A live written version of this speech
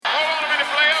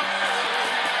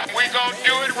ain't gonna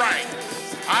do it right.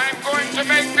 I'm going to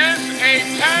make this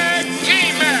a tag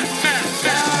team match.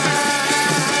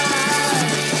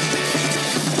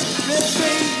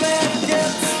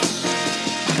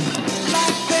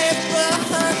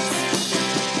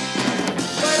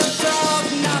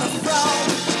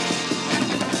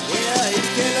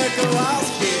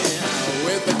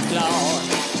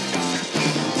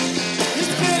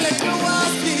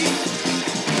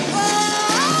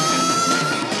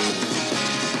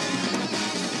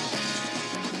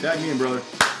 Tag me in, brother.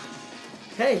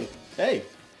 Hey. Hey.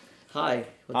 Hi.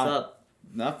 What's up?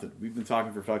 Nothing. We've been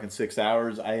talking for fucking 6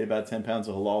 hours. I ate about 10 pounds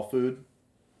of halal food.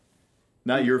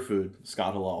 Not your food,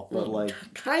 Scott Halal, but like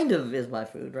kind of is my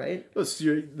food, right? What's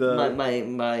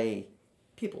my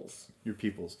people's. Your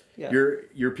people's. Yeah.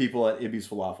 Your people at Ibby's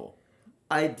Falafel.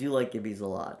 I do like Ibby's a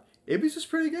lot. Ibby's is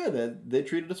pretty good. They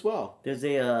treated us well. There's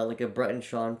a like a Brett and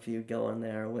Sean feud going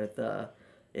there with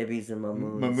Ibby's and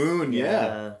Mamoon. Mamoon,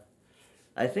 yeah.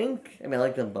 I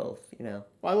like them both, you know.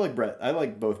 Well, I like Brett. I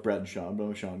like both Brett and Sean, but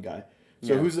I'm a Sean guy.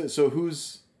 So yeah.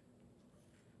 Who's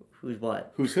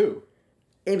what? Who's who?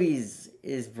 Ibby's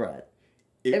is Brett.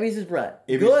 Ibby's is Brett.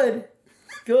 Ibby's...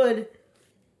 Good.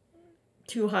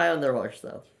 Too high on their horse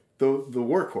though. The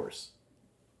workhorse.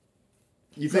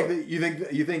 You think?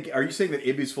 Are you saying that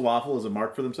Ibby's Falafel is a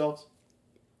mark for themselves?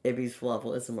 Ibby's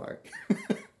Falafel is a mark.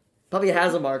 Probably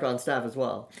has a mark on staff as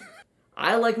well.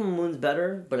 I like Mamoon's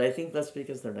better, but I think that's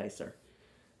because they're nicer.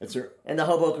 And the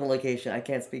Hoboken location, I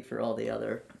can't speak for all the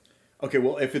other. Okay,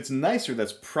 well, if it's nicer,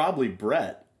 that's probably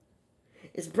Brett.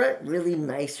 Is Brett really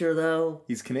nicer, though?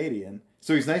 He's Canadian,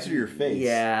 so he's nicer to your face.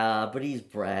 Yeah, but he's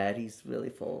Brett. He's really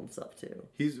full of himself, too.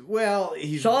 He's...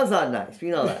 Sean's not nice. We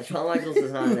know that. Shawn Michaels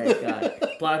is not a nice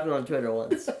guy. Blocked me on Twitter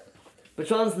once. But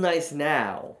Sean's nice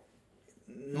now.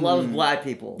 Loves black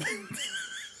people.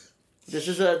 This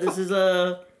is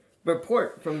a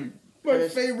report from... My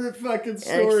favorite fucking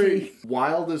story. NXT.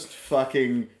 Wildest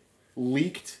fucking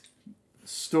leaked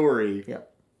story. Yeah.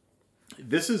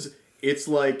 It's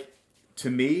like... To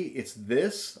me, it's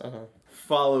this,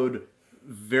 followed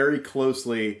very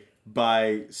closely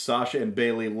by Sasha and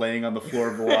Bayley laying on the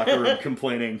floor of the locker room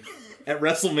complaining at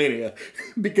WrestleMania.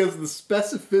 Because the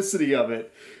specificity of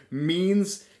it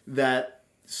means that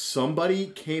somebody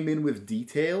came in with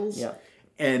details. Yeah.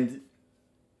 And,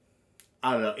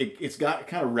 I don't know, it's got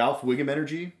kind of Ralph Wiggum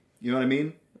energy. You know what I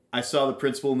mean? I saw the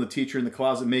principal and the teacher in the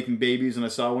closet making babies, and I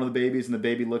saw one of the babies, and the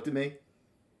baby looked at me.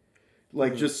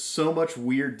 Like, just so much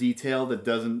weird detail that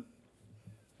doesn't...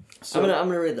 I'm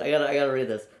gonna read this. I gotta read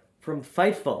this. From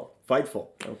Fightful.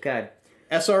 Okay.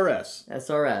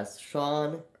 SRS.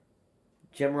 Shawn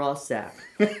Jim Ross Sapp.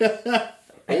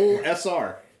 Old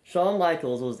SR. Shawn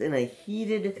Michaels was in a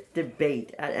heated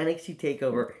debate at NXT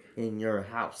TakeOver in your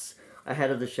house ahead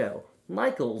of the show.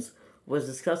 Michaels was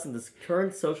discussing this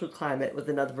current social climate with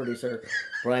another producer,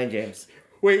 Brian James.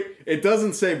 Wait, it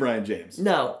doesn't say Brian James.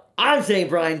 No, I'm saying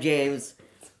Brian James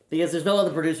because there's no other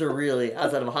producer really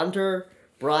outside of Hunter,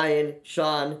 Brian,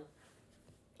 Sean.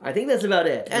 I think that's about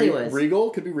it. Anyways. Regal?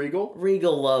 Could be Regal?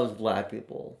 Regal loves black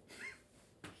people.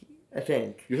 I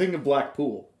think. You're thinking of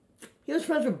Blackpool. He was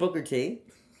friends with Booker T.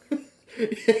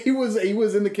 he was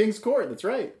in the King's Court. That's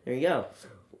right. There you go.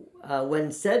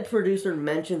 When said producer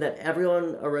mentioned that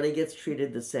everyone already gets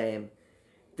treated the same,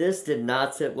 this did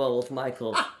not sit well with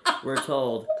Michaels, we're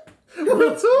told.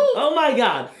 Oh my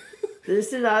God.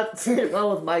 This did not sit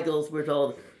well with Michaels, we're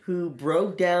told, who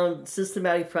broke down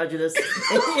systematic prejudice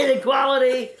and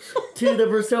inequality to the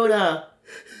persona,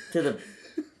 I don't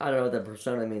know what that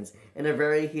persona means, in a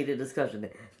very heated discussion.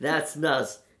 That's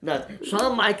nuts.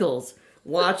 Shawn Michaels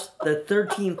watched the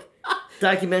 13th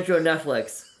documentary on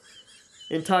Netflix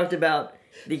and talked about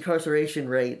the incarceration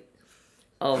rate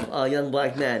of young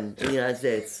black men in the United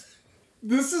States.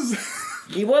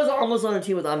 He was almost on a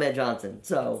team with Ahmed Johnson,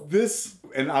 so...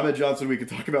 And Ahmed Johnson we could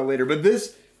talk about later, but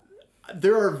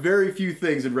there are very few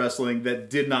things in wrestling that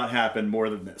did not happen more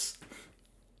than this.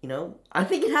 You know, I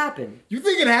think it happened. You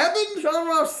think it happened? Shawn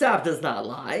Ross Sapp does not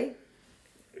lie.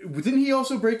 Didn't he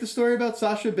also break the story about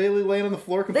Sasha Bayley laying on the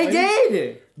floor complaining? They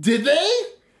did! Did they?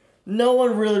 No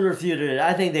one really refuted it.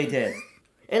 I think they did.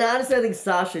 And honestly, I think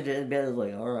Sasha did, and Ben was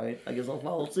like, alright, I guess I'll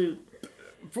follow suit.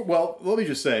 Well, let me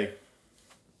just say,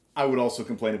 I would also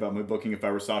complain about my booking if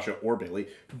I were Sasha or Bayley.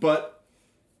 But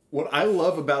what I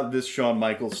love about this Shawn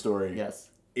Michaels story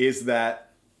is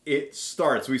that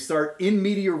we start in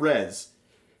media res.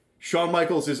 Shawn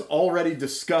Michaels is already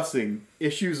discussing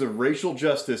issues of racial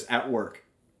justice at work.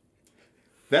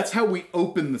 That's how we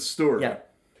open the story. Yeah.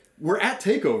 We're at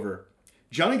TakeOver.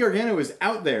 Johnny Gargano is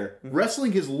out there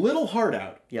wrestling his little heart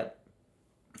out. Yep.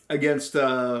 Against,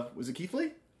 was it Keith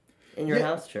Lee? in your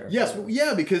house chair. Yes,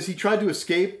 yeah, because he tried to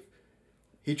escape.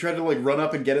 He tried to like run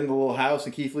up and get in the little house,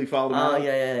 and Keith Lee followed him out. Oh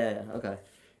yeah. Okay.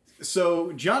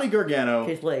 So Johnny Gargano,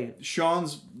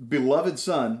 Sean's beloved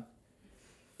son,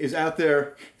 is out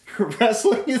there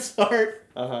wrestling his heart.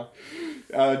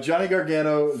 Johnny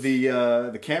Gargano,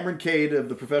 the Cameron Cade of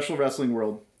the professional wrestling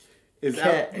world, is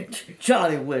out.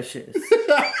 Johnny wishes.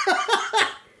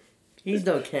 He's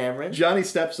no Cameron. Johnny's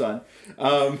stepson.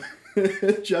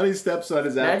 Johnny's stepson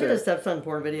is out there. Imagine a stepson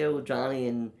porn video with Johnny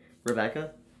and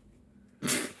Rebecca.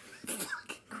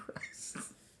 Fucking Christ.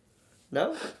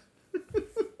 No?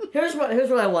 Here's what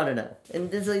I want to know,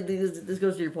 and this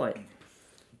goes to your point.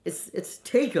 It's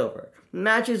takeover.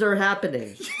 Matches are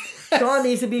happening. Yes. Sean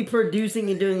needs to be producing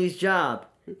and doing his job,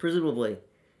 presumably.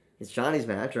 It's Johnny's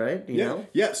match, right? You know?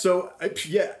 Yeah. So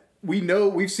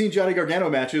we've seen Johnny Gargano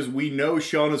matches. We know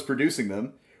Sean is producing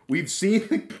them. We've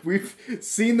seen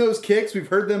those kicks. We've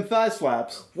heard them thigh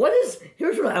slaps.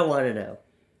 Here's what I want to know.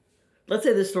 Let's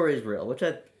say this story is real, which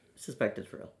I suspect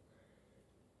is real.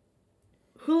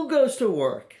 Who goes to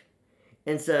work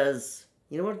and says,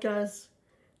 you know what, guys?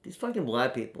 These fucking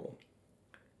black people,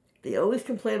 they always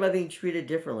complain about being treated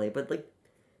differently, but like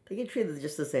they get treated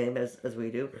just the same as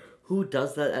we do. Who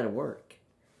does that at work?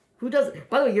 Who does it?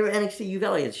 By the way, you're NXT U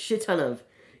Valley. It's a shit ton of,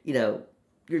 your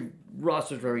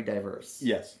roster's very diverse.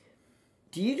 Yes.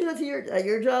 Do you do that at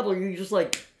your job, or you just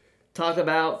like talk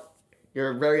about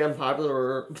your very unpopular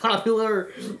or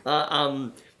popular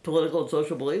political and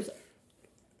social beliefs?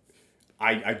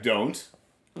 I don't.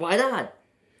 Why not?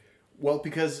 Well,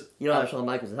 because... You know how Shawn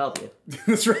Michaels will help you.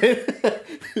 That's right.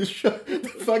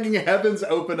 The fucking heavens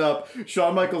open up.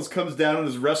 Shawn Michaels comes down on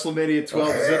his WrestleMania 12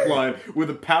 zipline with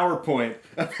a PowerPoint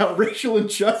about racial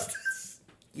injustice.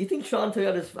 You think Shawn took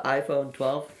out his iPhone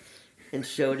 12 and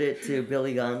showed it to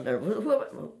Billy Gunn?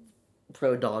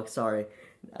 Pro Dog, sorry.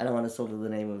 I don't want to insult the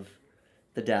name of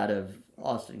the dad of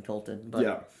Austin Colton. But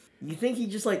yeah. You think he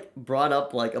just, like, brought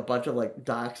up, like, a bunch of, like,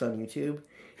 docs on YouTube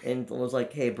and was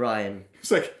like, hey, Brian... It's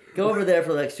like... Go over there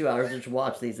for the next 2 hours and just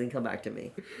watch these and come back to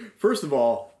me. First of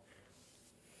all,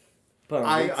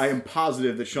 I am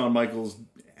positive that Shawn Michaels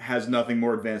has nothing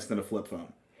more advanced than a flip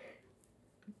phone.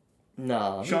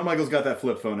 No. Shawn Michaels got that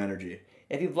flip phone energy.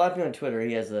 If you block me on Twitter,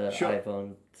 he has an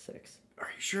iPhone 6. Are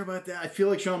you sure about that? I feel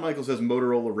like Shawn Michaels has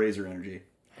Motorola Razr energy.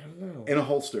 I don't know. In a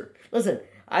holster. Listen,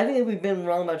 I think we've been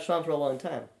wrong about Shawn for a long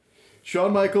time.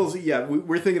 Shawn Michaels,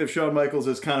 we're thinking of Shawn Michaels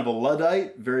as kind of a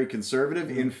Luddite, very conservative.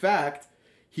 Mm-hmm. In fact...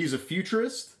 He's a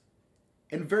futurist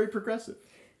and very progressive.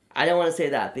 I don't want to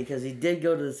say that because he did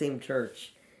go to the same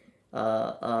church.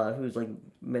 Who's like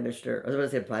minister? I was going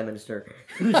to say prime minister.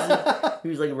 Who's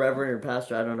like reverend or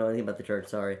pastor? I don't know anything about the church.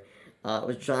 Sorry. It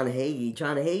was John Hagee.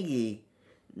 John Hagee,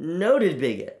 noted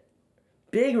bigot,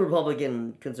 big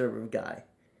Republican conservative guy,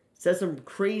 says some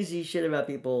crazy shit about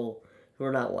people who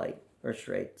are not white or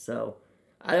straight. So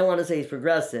I don't want to say he's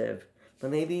progressive,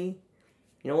 but maybe,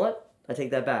 you know what? I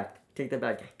take that back.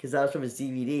 Because that was from his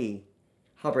DVD,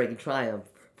 Heartbreaking Triumph,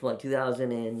 from like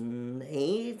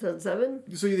 2008,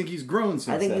 2007. So you think he's grown since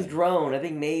then? I think he's grown. I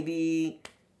think maybe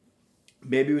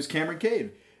it was Cameron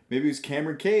Cade. Maybe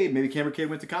Cameron Cade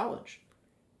went to college.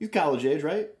 He's college age,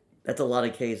 right? That's a lot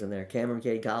of K's in there. Cameron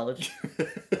Cade College.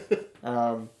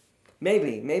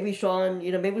 Maybe Sean,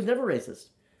 maybe was never racist.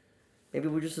 Maybe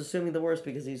we're just assuming the worst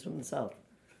because he's from the South.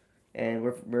 And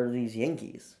we're these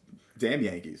Yankees. Damn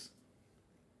Yankees.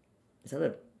 Is that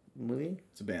a movie?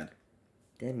 It's a band.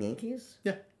 Damn Yankees?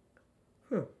 Yeah.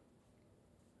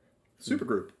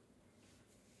 Supergroup.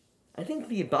 I think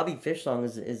the Bobby Fish song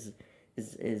is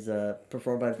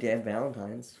performed by Dan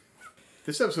Valentines.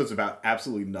 This episode's about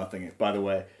absolutely nothing, by the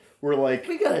way.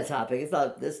 We got a topic. It's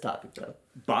not this topic, though.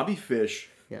 Bobby Fish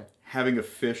having a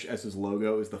fish as his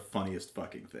logo is the funniest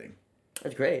fucking thing.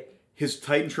 That's great. His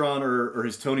Titantron or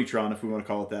his Tonytron, if we want to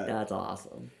call it that. That's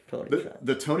awesome. Tonytron.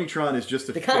 The Tonytron is just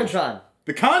a fish. Contron.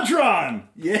 The Contron!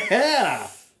 Yeah!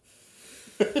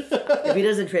 If he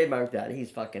doesn't trademark that, he's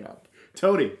fucking up.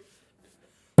 Tony,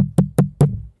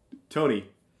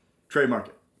 trademark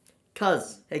it.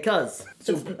 Hey, cuz.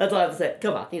 So, that's all I have to say.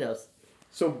 Come on, he knows.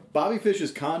 So Bobby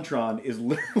Fish's Contron is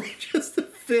literally just a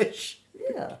fish.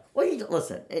 Yeah. Well,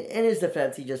 listen, in his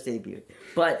defense, he just debuted.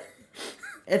 But...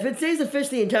 If it stays a fish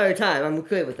the entire time, I'm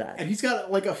okay with that. And he's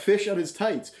got like a fish on his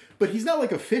tights, but he's not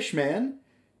like a fish man.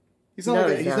 He's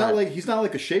not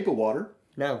like a Shape of Water.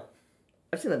 No,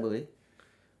 I've seen that movie.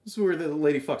 This is where the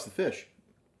lady fucks the fish.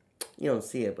 You don't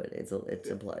see it, but it's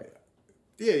implied.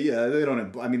 Yeah. They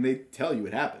don't. I mean, they tell you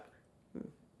it happened.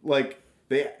 Like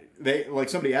they like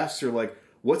somebody asks her like,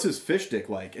 "What's his fish dick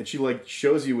like?" And she like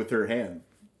shows you with her hand.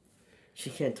 She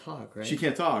can't talk, right? She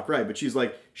can't talk, right? But she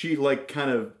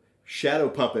kind of shadow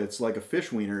puppets like a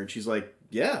fish wiener, and she's like,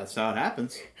 yeah, that's how it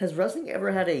happens. Has wrestling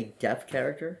ever had a deaf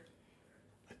character?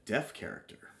 A deaf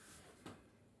character?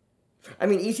 I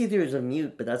mean, EC3 was a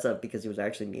mute, but that's not because he was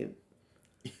actually mute.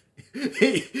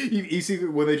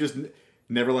 EC3, when they just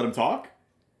never let him talk?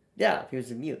 Yeah, he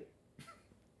was a mute.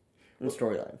 In the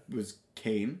storyline. It was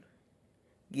Kane?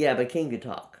 Yeah, but Kane could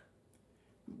talk.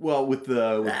 Well, with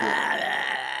the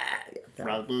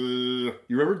you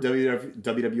remember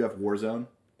WWF Warzone?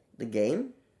 The game?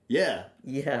 Yeah.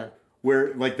 Yeah.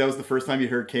 Where, like, that was the first time you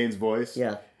heard Kane's voice?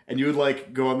 Yeah. And you would,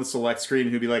 like, go on the select screen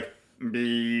and he'd be like,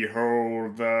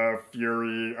 behold the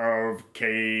fury of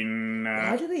Kane.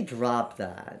 Why did they drop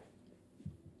that?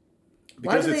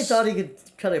 Because Why did they thought he could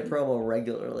cut a promo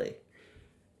regularly?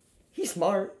 He's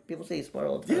smart. People say he's smart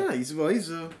all the time. Yeah, he's a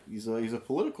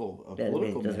political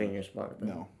doesn't man. mean you're smart.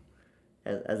 No.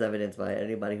 As evidenced by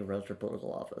anybody who runs for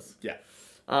political office. Yeah.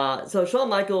 So Shawn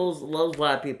Michaels loves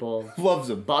black people. Loves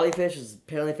them. Bobby Fish is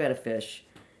apparently a fan of fish.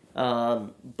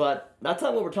 But that's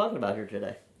not what we're talking about here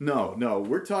today. No.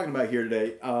 We're talking about here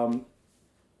today.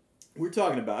 We're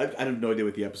talking about... I have no idea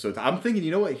what the episode's... I'm thinking,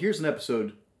 you know what? Here's an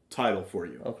episode title for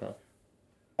you. Okay.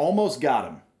 Almost Got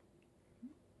Him.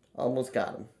 Almost Got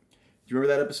Him. Do you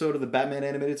remember that episode of the Batman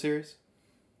animated series?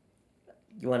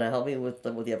 You want to help me with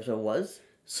what the episode was?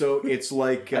 So it's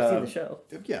like... I've seen the show.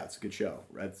 Yeah, it's a good show.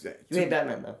 Right? You hate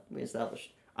Batman, though. We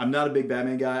established. I'm not a big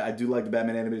Batman guy. I do like the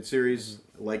Batman animated series.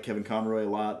 I like Kevin Conroy a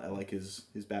lot. I like his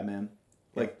Batman.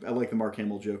 I like the Mark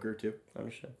Hamill Joker, too.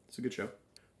 Understood. It's a good show.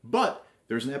 But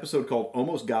there's an episode called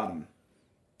Almost Got Him,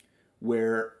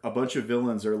 where a bunch of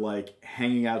villains are, like,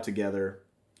 hanging out together,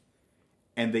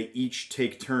 and they each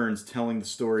take turns telling the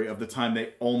story of the time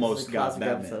they almost got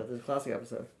Batman. This is a classic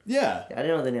episode. Yeah. I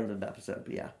didn't know the name of the episode,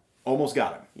 but yeah. Almost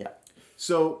Got Him. Yeah.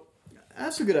 So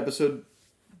that's a good episode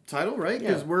title, right?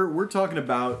 Because we're talking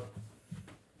about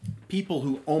people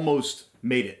who almost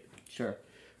made it. Sure.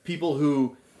 People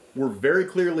who were very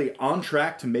clearly on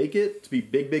track to make it, to be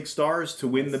big stars, to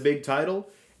win the big title,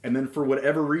 and then for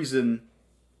whatever reason,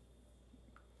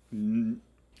 nothing.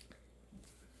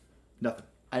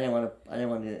 I didn't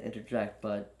want to interject,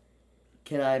 but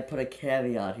can I put a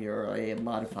caveat here or a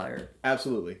modifier?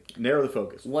 Absolutely. Narrow the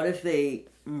focus. What if they...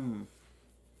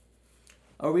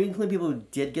 Are we including people who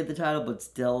did get the title but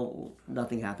still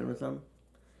nothing happened with them?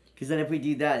 Because then if we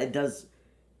do that, it does...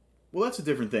 Well, that's a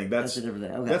different thing. That's a different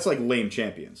thing. Okay. That's like lame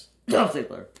champions. Dolph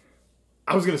Ziggler.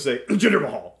 I was going to say Jinder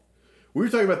Mahal. We were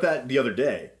talking about that the other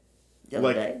day. The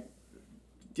other day?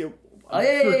 Through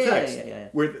text. Yeah.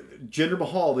 Where Jinder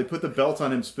Mahal, they put the belt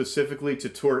on him specifically to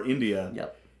tour India.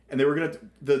 Yep. And they were going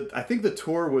to... I think the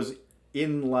tour was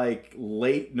in like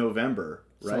late November,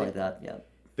 right? Something like that, yeah.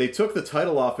 They took the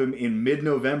title off him in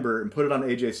mid-November and put it on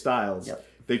AJ Styles. Yep.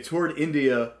 They toured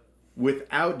India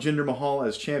without Jinder Mahal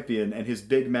as champion, and his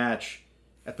big match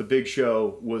at the big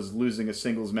show was losing a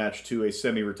singles match to a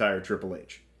semi-retired Triple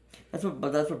H. That's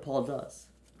what Paul does.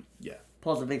 Yeah.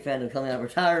 Paul's a big fan of coming out of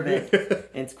retirement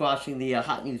and squashing the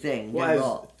hot new thing.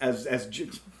 Well, as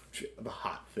the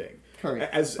hot thing.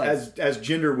 Correct. As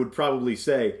Jinder would probably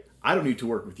say, I don't need to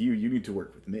work with you. You need to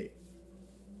work with me.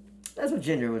 That's what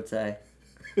Jinder would say.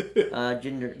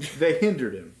 Jinder. They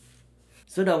hindered him.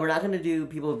 So no, we're not going to do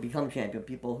people who become champion.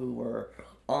 People who were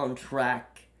on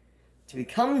track to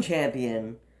become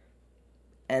champion,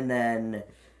 and then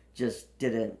just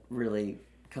didn't really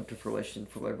come to fruition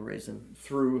for whatever reason.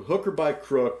 Through hook or by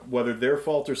crook, whether their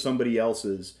fault or somebody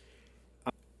else's,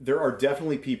 there are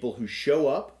definitely people who show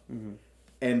up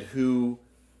and who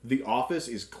the office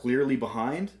is clearly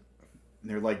behind. And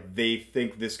they're like, they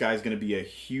think this guy's going to be a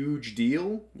huge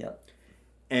deal. Yep.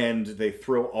 And they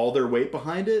throw all their weight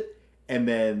behind it. And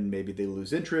then maybe they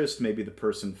lose interest. Maybe the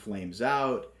person flames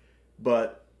out.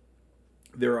 But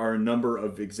there are a number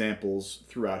of examples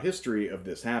throughout history of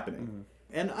this happening.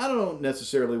 And I don't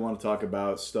necessarily want to talk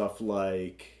about stuff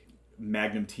like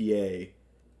Magnum TA,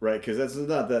 right? Because that's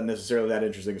not that necessarily that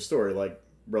interesting a story. Like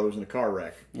brothers in a car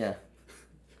wreck. Yeah.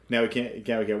 Now we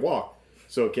can't walk,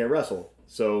 so it can't wrestle.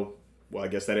 So, well, I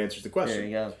guess that answers the question. There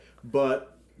you go.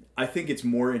 But I think it's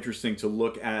more interesting to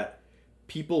look at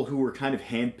people who were kind of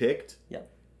handpicked. Yep.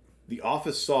 The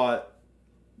Office saw it.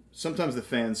 Sometimes the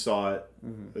fans saw it.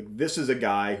 Like, this is a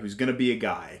guy who's going to be a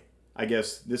guy. I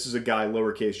guess this is a guy,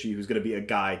 lowercase g, who's going to be a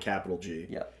guy, capital G.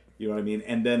 Yeah. You know what I mean?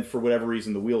 And then for whatever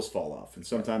reason, the wheels fall off. And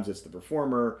sometimes it's the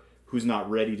performer who's not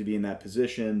ready to be in that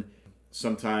position.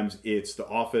 Sometimes it's the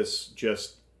Office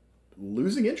just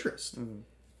losing interest.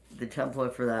 The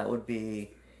template for that would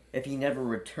be if he never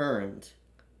returned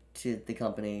to the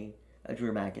company,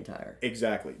 Drew McIntyre.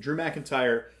 Exactly. Drew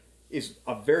McIntyre is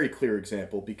a very clear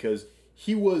example because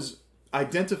he was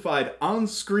identified on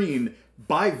screen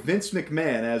by Vince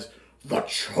McMahon as the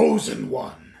Chosen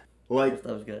One. Like,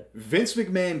 that was good. Vince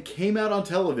McMahon came out on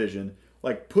television,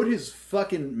 like, put his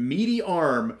fucking meaty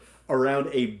arm around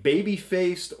a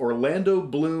baby-faced, Orlando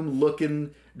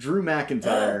Bloom-looking Drew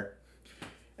McIntyre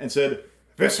and said,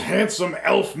 "This handsome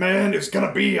elf man is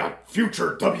gonna be a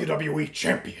future WWE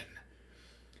champion."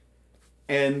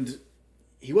 And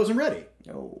he wasn't ready.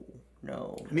 No.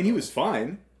 I mean, he was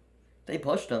fine. They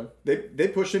pushed him. They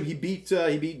pushed him. He beat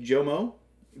Jomo.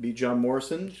 He beat John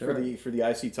Morrison for the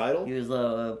IC title. He was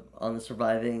on the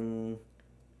surviving.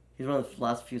 He was one of the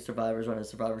last few survivors on a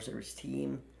Survivor Series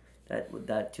team.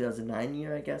 That 2009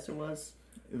 year, I guess it was.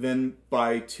 Then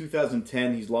by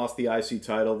 2010, he's lost the IC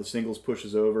title. The singles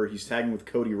pushes over. He's tagging with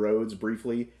Cody Rhodes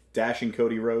briefly, dashing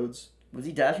Cody Rhodes. Was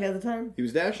he dashing at the time? He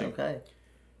was dashing. Okay.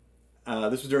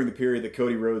 This was during the period that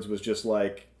Cody Rhodes was just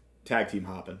like tag team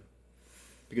hopping,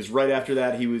 because right after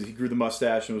that he grew the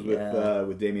mustache and was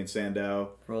with Damien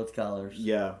Sandow. Rhodes Scholars.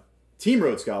 Yeah, Team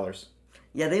Rhodes Scholars.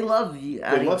 Yeah, they love you.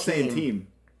 They love saying team.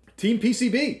 Team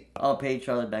PCB. Oh, Paige,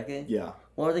 Charlotte, Becky. Yeah.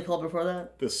 What were they called before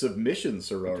that? The Submission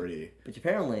Sorority. Which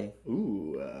apparently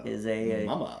is a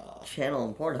mama channel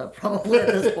in Pornhub probably at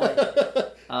this point.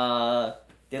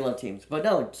 They love teams. But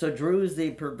no, so Drew is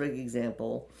the perfect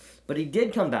example. But he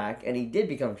did come back and he did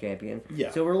become champion.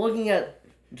 Yeah. So we're looking at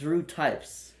Drew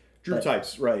types.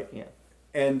 Types, right. Yeah.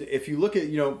 And if you look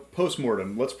at,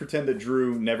 post-mortem, let's pretend that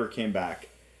Drew never came back.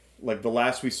 Like, the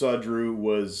last we saw Drew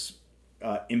was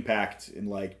Impact in,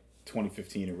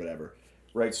 2015 or whatever.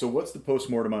 Right, so what's the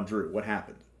post-mortem on Drew? What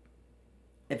happened?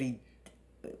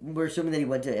 We're assuming that he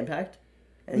went to Impact?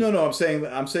 No,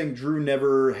 I'm saying Drew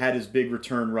never had his big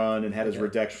return run and had his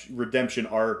redemption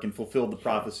arc and fulfilled the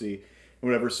prophecy and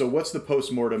whatever. So what's the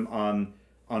post-mortem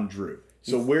on Drew?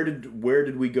 So where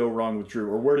did we go wrong with Drew,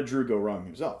 or where did Drew go wrong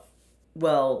himself?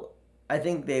 Well, I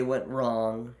think they went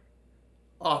wrong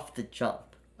off the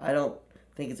jump. I don't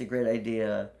think it's a great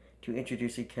idea to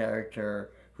introduce a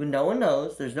character who no one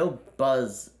knows. There's no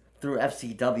buzz through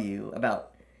FCW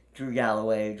about Drew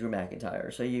Galloway, Drew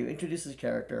McIntyre. So you introduce this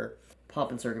character, pomp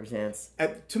and circumstance.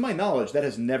 To my knowledge, that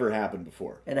has never happened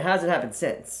before. And it hasn't happened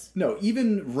since. No,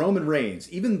 even Roman Reigns,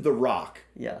 even The Rock.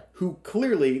 Yeah. Who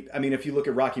clearly, I mean, if you look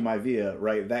at Rocky Maivia,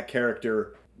 right, that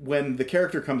character, when the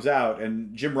character comes out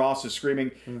and Jim Ross is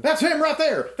screaming, "That's him right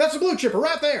there! That's the blue chipper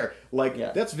right there!"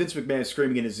 That's Vince McMahon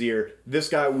screaming in his ear, "This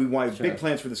guy, we want big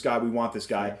plans for this guy, we want this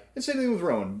guy." And same thing with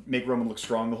Roman. Make Roman look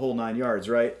strong, the whole 9 yards,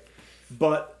 right?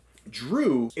 But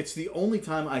Drew, it's the only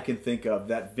time I can think of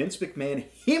that Vince McMahon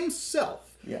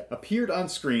himself appeared on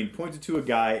screen, pointed to a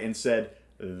guy, and said,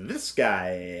 "This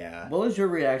guy." What was your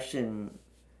reaction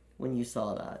when you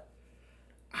saw that?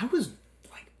 I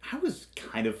was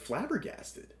kind of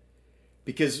flabbergasted,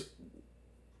 because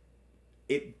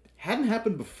it hadn't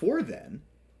happened before then.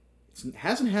 It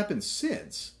hasn't happened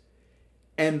since.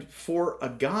 And for a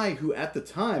guy who at the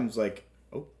time was like,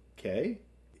 okay,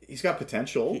 he's got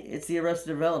potential. It's the Arrested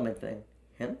Development thing.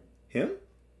 Him?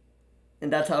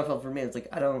 And that's how it felt for me. It's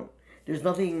like, there's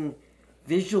nothing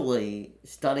visually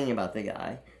stunning about the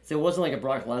guy. So it wasn't like a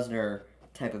Brock Lesnar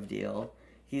type of deal.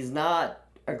 He's not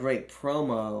a great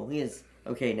promo. He is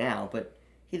okay now, but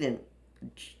he didn't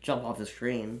jump off the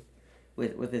screen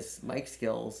with his mic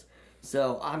skills.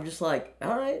 So I'm just like,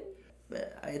 all right.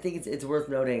 I think it's worth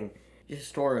noting,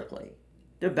 historically,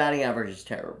 their batting average is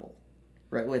terrible,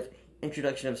 right? With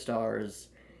introduction of stars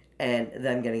and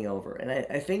them getting over. And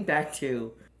I think back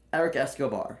to Eric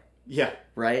Escobar. Yeah.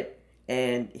 Right?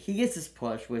 And he gets this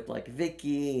push with,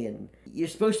 Vicky, and you're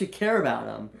supposed to care about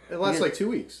him. It lasts 2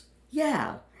 weeks.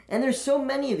 Yeah. And there's so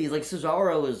many of these.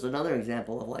 Cesaro is another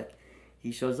example of,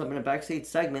 he shows up in a backstage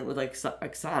segment with,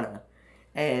 Oksana.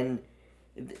 And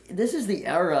this is the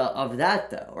era of that,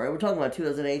 though, right? We're talking about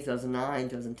 2008, 2009,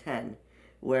 2010,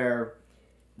 where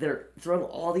they're throwing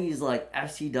all these,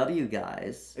 FCW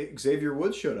guys. Xavier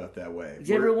Woods showed up that way.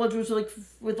 Xavier Woods was,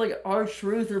 with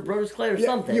R-Truth or Brodus Clay or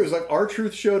something. Yeah, it was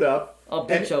R-Truth showed up. Oh,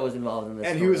 Big Show was involved in this.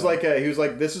 And he was like,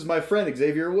 "This is my friend,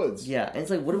 Xavier Woods." Yeah, and it's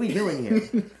what are we doing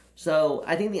here? So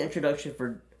I think the introduction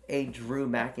for a Drew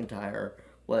McIntyre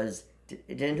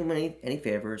it didn't do him any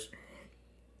favors.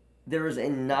 There was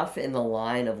enough in the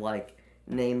line of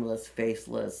nameless,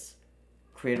 faceless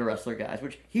creator wrestler guys,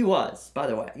 which he was, by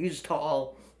the way. He was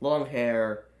tall, long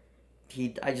hair.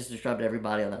 I just described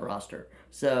everybody on that roster.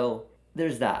 So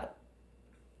there's that.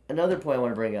 Another point I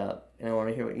want to bring up, and I want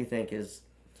to hear what you think, is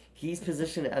he's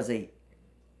positioned as a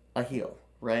heel,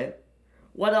 right?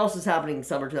 What else is happening in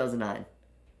summer 2009?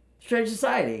 Strange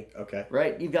Society. Okay.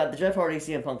 Right? You've got the Jeff Hardy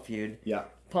CM Punk feud. Yeah.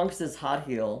 Punk's this hot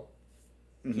heel.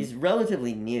 Mm-hmm. He's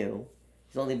relatively new.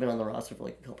 He's only been on the roster for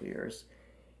like a couple years.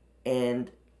 And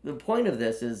the point of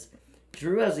this is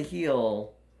Drew as a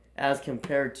heel as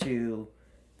compared to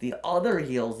the other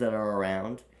heels that are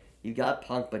around. You got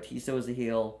Punk. Batista was a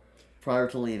heel prior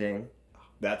to leaving.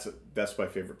 That's my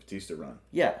favorite Batista run.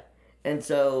 Yeah. And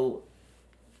so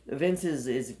Vince is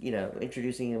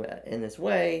introducing him in this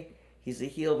way. He's a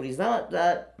heel, but he's not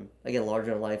that, again,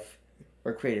 larger than life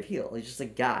or creative heel. He's just a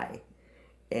guy.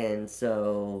 And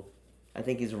so I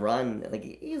think his run, like,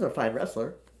 he's a fine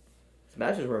wrestler. His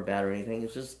matches weren't bad or anything.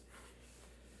 It's just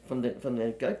from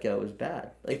the get-go, it was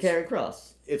bad. Like Karrion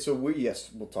Kross. Yes,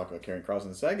 we'll talk about Karrion Kross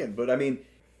in a second. But, I mean,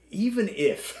 even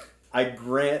if I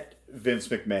grant Vince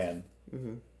McMahon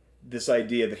this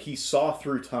idea that he saw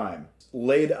through time,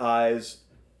 laid eyes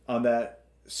on that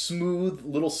smooth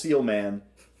little seal man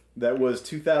that was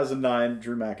 2009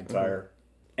 Drew McIntyre,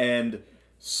 and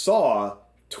saw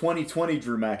 2020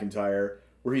 Drew McIntyre,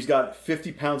 where he's got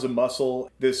 50 pounds of muscle,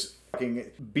 this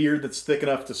fucking beard that's thick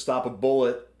enough to stop a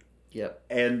bullet,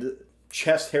 and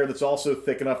chest hair that's also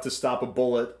thick enough to stop a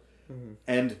bullet,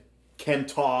 and can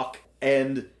talk,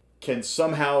 and can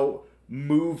somehow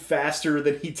move faster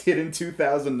than he did in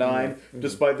 2009,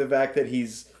 despite the fact that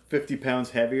he's 50 pounds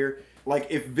heavier. Like,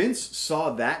 if Vince saw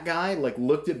that guy, like,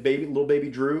 looked at little baby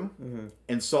Drew,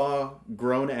 and saw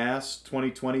grown-ass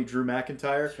 2020 Drew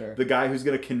McIntyre, the guy who's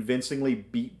going to convincingly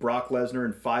beat Brock Lesnar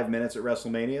in 5 minutes at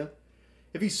WrestleMania,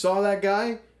 if he saw that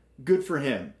guy, good for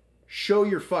him. Show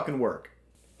your fucking work.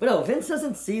 But no, Vince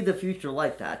doesn't see the future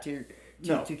like that.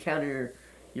 To counter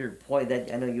your point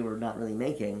that I know you were not really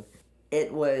making,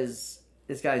 it was,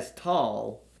 this guy's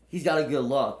tall, he's got a good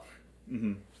look,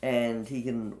 and he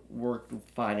can work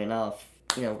fine enough.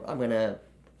 I'm going to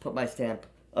put my stamp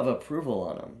of approval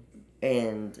on him.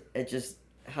 And it just,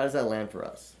 how does that land for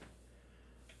us?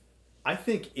 I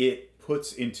think it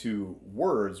puts into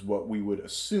words what we would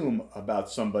assume about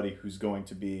somebody who's going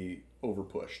to be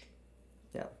overpushed.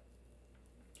 Yeah.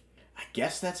 I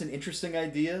guess that's an interesting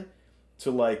idea,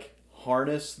 to, like,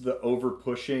 harness the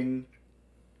overpushing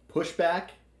pushback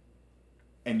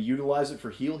and utilize it for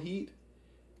heel heat.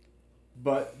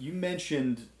 But you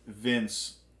mentioned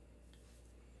Vince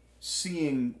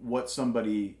seeing what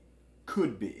somebody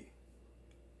could be,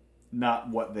 not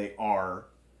what they are.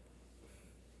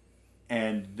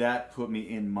 And that put me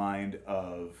in mind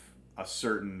of a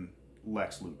certain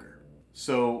Lex Luger.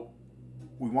 So,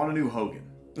 we want a new Hogan.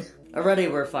 Already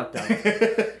we're fucked up.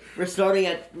 We're starting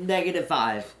at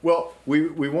 -5. Well,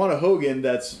 we want a Hogan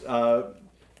that's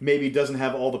maybe doesn't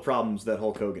have all the problems that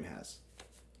Hulk Hogan has.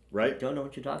 Right? Don't know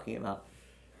what you're talking about.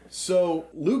 So,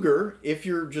 Luger, if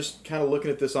you're just kind of looking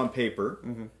at this on paper,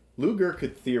 Luger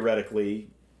could theoretically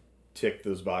tick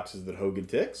those boxes that Hogan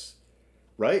ticks,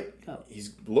 right? Oh. He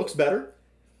looks better.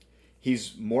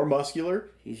 He's more muscular.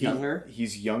 He's younger.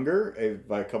 He's younger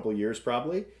by a couple of years,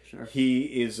 probably. Sure.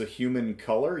 He is a human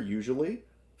color, usually.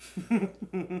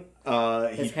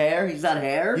 His hair? He's got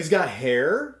hair? He's got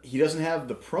hair. He doesn't have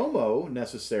the promo,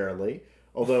 necessarily.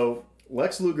 Although,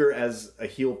 Lex Luger as a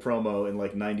heel promo in,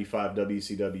 like, 95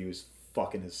 WCW is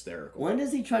fucking hysterical. When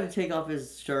does he try to take off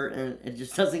his shirt and it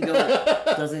just doesn't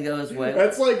go his way?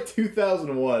 That's like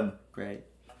 2001. Great.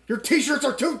 Your t-shirts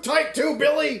are too tight too,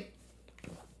 Billy!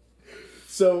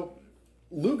 So,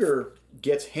 Luger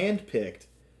gets handpicked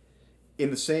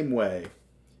in the same way,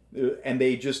 and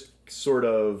they just sort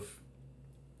of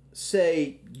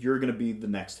say, you're going to be the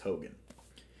next Hogan.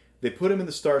 They put him in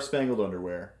the Star-Spangled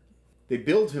Underwear. They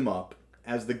build him up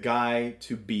as the guy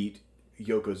to beat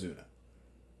Yokozuna.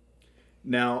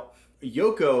 Now,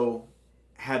 Yoko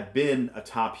had been a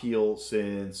top heel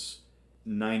since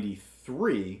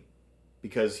 93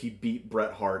 because he beat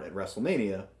Bret Hart at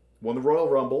WrestleMania, won the Royal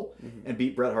Rumble, and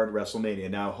beat Bret Hart at WrestleMania.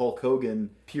 Now, Hulk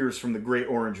Hogan appears from the Great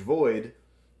Orange Void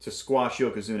to squash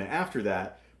Yokozuna after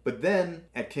that, but then,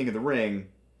 at King of the Ring,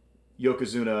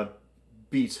 Yokozuna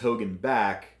beats Hogan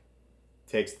back,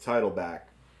 takes the title back,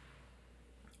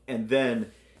 and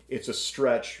then it's a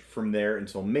stretch from there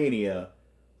until Mania,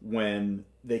 when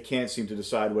they can't seem to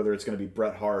decide whether it's going to be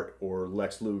Bret Hart or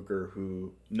Lex Luger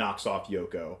who knocks off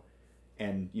Yoko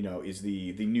and, is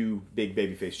the new big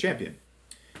babyface champion.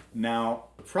 Now,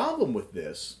 the problem with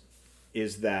this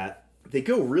is that they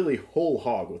go really whole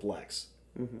hog with Lex.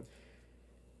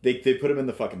 They put him in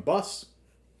the fucking bus.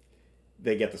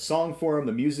 They get the song for him,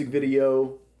 the music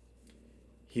video.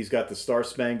 He's got the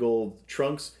star-spangled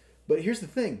trunks. But here's the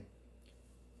thing.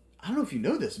 I don't know if you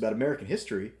know this about American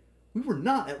history. We were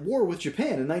not at war with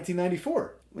Japan in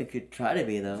 1994. We could try to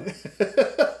be, though.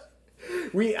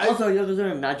 Also,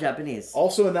 Yokozuna, not Japanese.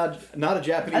 Also, not a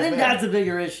Japanese I think man. that's a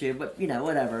bigger issue, but,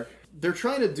 whatever. They're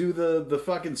trying to do the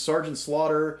fucking Sergeant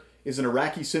Slaughter is an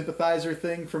Iraqi sympathizer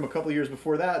thing from a couple of years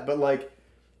before that, but like,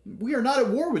 we are not at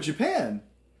war with Japan.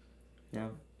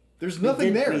 No. There's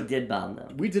nothing there. We did bomb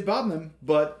them. We did bomb them,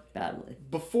 but badly.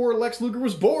 Before Lex Luger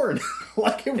was born.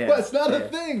 Like, it was not a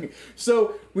thing.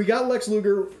 So we got Lex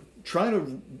Luger trying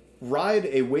to ride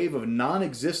a wave of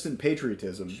non-existent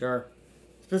patriotism. Sure.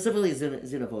 Specifically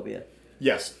xenophobia.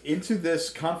 Yes, into this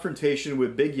confrontation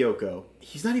with Big Yoko.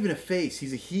 He's not even a face,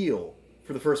 he's a heel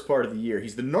for the first part of the year.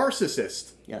 He's the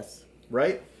narcissist. Yes.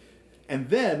 Right? And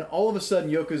then, all of a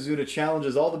sudden, Yokozuna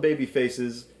challenges all the baby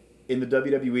faces in the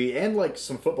WWE and, like,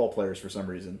 some football players for some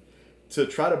reason to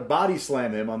try to body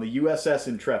slam him on the USS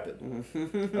Intrepid.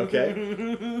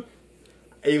 Okay?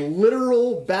 A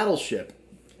literal battleship.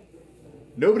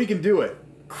 Nobody can do it.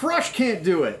 Crush can't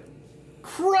do it.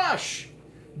 Crush!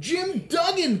 Jim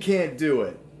Duggan can't do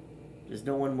it. There's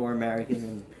no one more American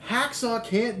than... Hacksaw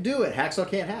can't do it. Hacksaw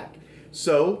can't hack.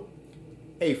 So,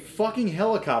 a fucking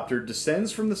helicopter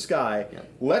descends from the sky.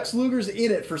 Yep. Lex Luger's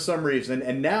in it for some reason,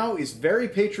 and now is very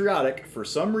patriotic for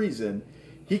some reason.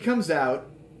 He comes out,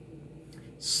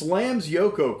 slams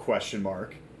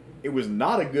Yoko, ? It was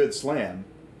not a good slam.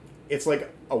 It's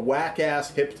like a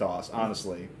whack-ass hip toss,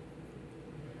 honestly.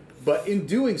 But in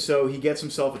doing so, he gets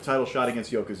himself a title shot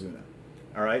against Yokozuna.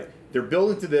 All right? They're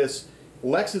building to this.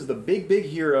 Lex is the big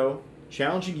hero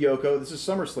challenging Yoko. This is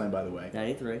SummerSlam, by the way.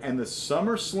 93. And the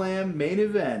SummerSlam main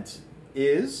event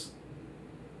is...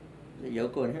 Is it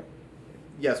Yoko in here?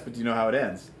 Yes, but do you know how it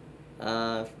ends?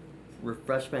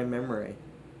 Refresh my memory.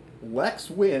 Lex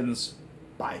wins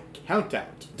by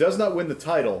countout. Does not win the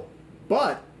title,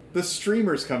 but the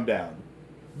streamers come down.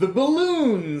 The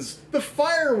balloons, the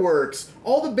fireworks,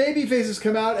 all the baby faces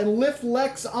come out and lift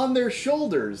Lex on their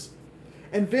shoulders.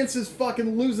 And Vince is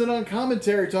fucking losing on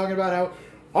commentary talking about how,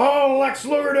 oh, Lex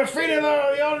Luger defeated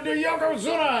the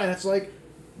Yokozuna. And it's like,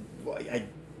 well,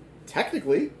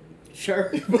 technically.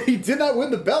 Sure. But he did not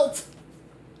win the belt.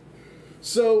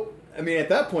 So, I mean, at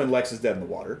that point, Lex is dead in the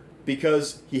water.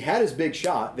 Because he had his big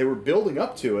shot. They were building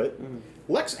up to it. Mm-hmm.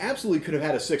 Lex absolutely could have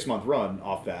had a 6-month run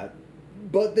off that.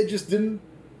 But they just didn't.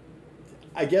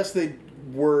 I guess they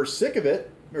were sick of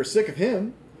it. Or sick of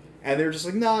him. And they were just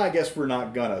like, nah, I guess we're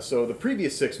not gonna. So the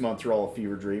previous 6 months are all a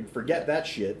fever dream. Forget that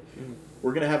shit. Mm-hmm.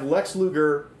 We're gonna have Lex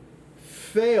Luger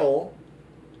fail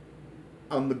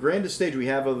on the grandest stage we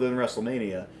have other than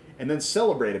WrestleMania. And then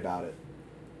celebrate about it.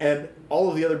 And all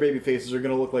of the other baby faces are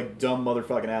going to look like dumb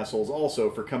motherfucking assholes also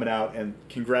for coming out and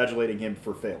congratulating him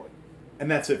for failing.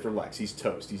 And that's it for Lex. He's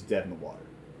toast. He's dead in the water.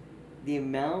 The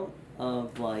amount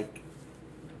of, like,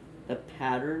 the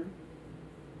pattern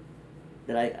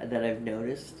that I've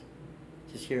noticed,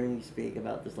 just hearing you speak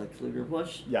about this Lex Luger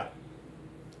push. Yeah.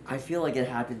 I feel like it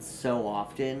happens so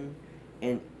often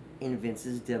in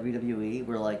Vince's WWE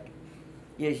where, like,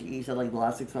 you said, like, the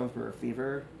last 6 months were a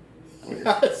fever.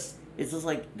 Yes. It's just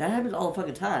like, that happens all the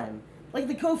fucking time. Like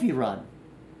the Kofi run.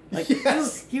 Like,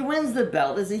 yes. He wins the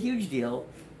belt. It's a huge deal.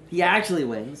 He actually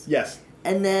wins. Yes.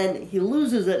 And then he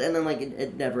loses it, and then, like,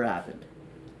 it never happened.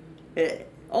 It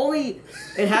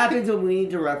happens when we need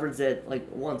to reference it, like,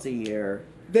 once a year.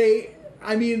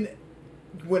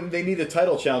 When they need a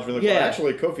title challenge, we're like, well,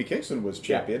 actually, Kofi Kingston was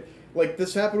champion. Yeah. Like,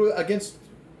 this happened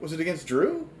was it against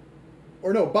Drew?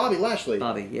 Or no, Bobby Lashley.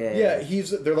 Bobby, yeah. Yeah,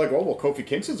 they're like, oh, well, Kofi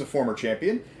Kingston's a former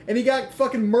champion. And he got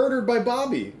fucking murdered by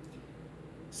Bobby.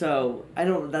 So, I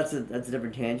don't, that's a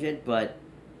different tangent, but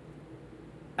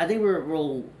I think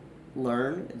we'll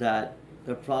learn that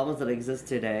the problems that exist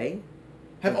today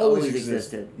have always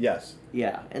existed. Yes.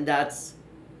 Yeah, and that's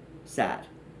sad.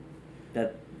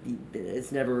 That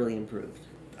it's never really improved.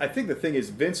 I think the thing is,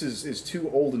 Vince is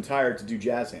too old and tired to do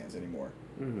jazz hands anymore.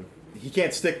 Mm-hmm. He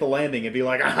can't stick the landing and be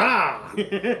like, aha!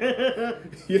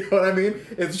 You know what I mean?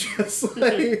 It's just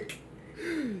like,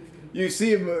 you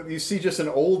see just an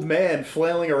old man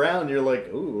flailing around, and you're like,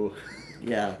 ooh.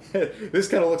 Yeah. This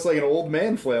kind of looks like an old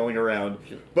man flailing around.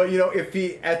 But, you know, if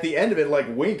he, at the end of it, like,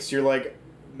 winks, you're like,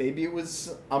 maybe it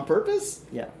was on purpose?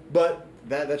 Yeah. But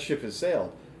that ship has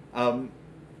sailed.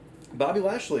 Bobby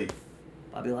Lashley,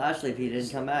 if he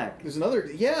didn't come back. There's another,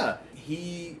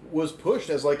 he was pushed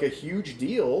as, like, a huge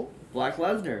deal. Brock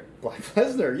Lesnar,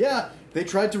 yeah. They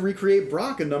tried to recreate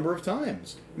Brock a number of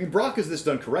times. I mean, Brock is this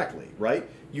done correctly, right?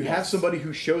 You have somebody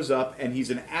who shows up and he's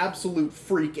an absolute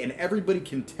freak and everybody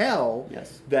can tell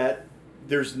that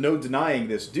there's no denying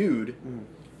this dude. Mm.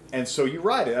 And so you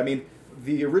ride it. I mean,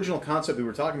 the original concept we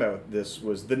were talking about with this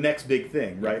was the next big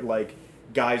thing, right? Like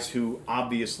guys who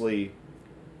obviously...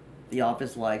 The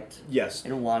Office liked. Yes.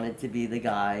 And wanted to be the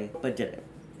guy, but didn't.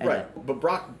 Right. But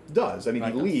Brock does. I mean,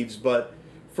 he leaves, but...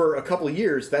 For a couple of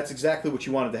years, that's exactly what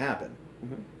you wanted to happen,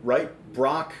 right?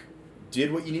 Brock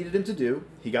did what you needed him to do.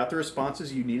 He got the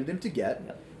responses you needed him to get.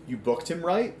 Yep. You booked him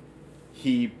right.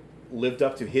 He lived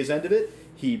up to his end of it.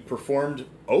 He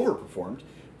overperformed.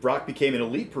 Brock became an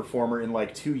elite performer in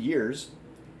like 2 years.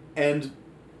 And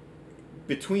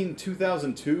between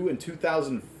 2002 and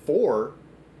 2004,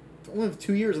 only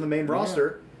 2 years in the main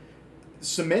roster,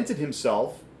 cemented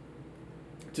himself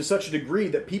to such a degree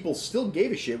that people still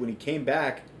gave a shit when he came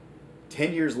back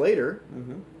 10 years later.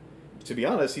 Mm-hmm. To be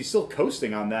honest, he's still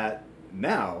coasting on that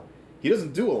now. He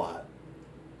doesn't do a lot.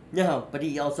 No, but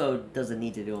he also doesn't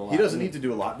need to do a lot. He doesn't need to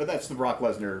do a lot, but that's the Brock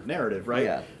Lesnar narrative, right?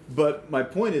 Yeah. But my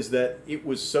point is that it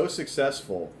was so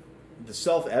successful, the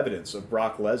self-evidence of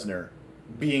Brock Lesnar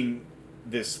being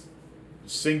this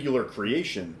singular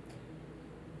creation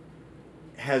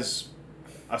has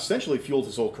essentially fueled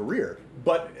his whole career.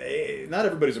 But not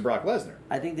everybody's a Brock Lesnar.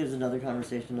 I think there's another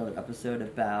conversation, another episode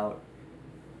about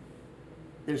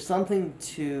there's something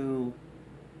to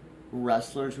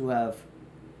wrestlers who have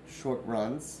short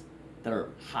runs that are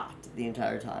hot the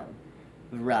entire time,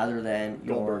 rather than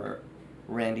your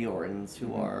Randy Ortons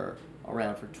who are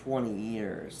around for 20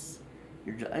 years.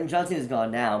 And John Cena's gone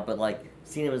now, but like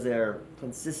Cena was there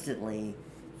consistently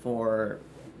for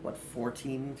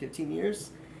 14, 15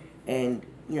 years, and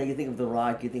you think of The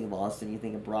Rock, you think of Austin, you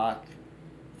think of Brock,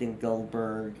 you think of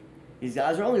Goldberg. These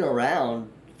guys are only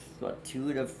around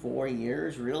 2 to 4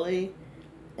 years, really,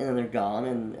 and then they're gone,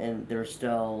 and they're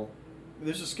still.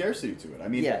 There's a scarcity to it. I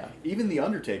mean, even The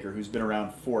Undertaker, who's been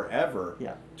around forever,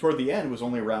 toward the end was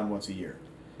only around once a year.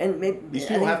 And these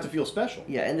people have to feel special.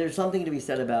 Yeah, and there's something to be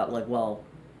said about,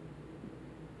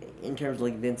 in terms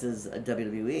of Vince's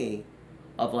WWE,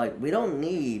 of we don't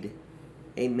need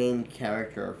a main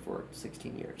character for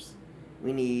 16 years.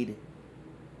 We need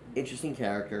interesting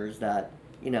characters that,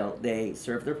 they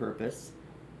serve their purpose,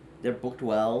 they're booked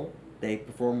well, they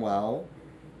perform well,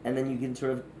 and then you can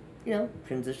sort of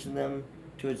transition them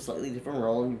to a slightly different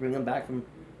role, and you bring them back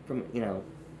from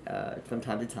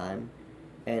time to time,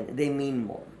 and they mean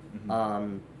more.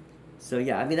 Mm-hmm. So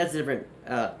yeah, I mean that's a different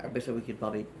episode we could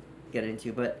probably get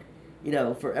into, but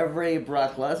for every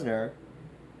Brock Lesnar,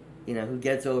 who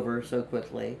gets over so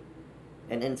quickly,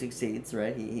 and succeeds,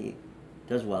 right? He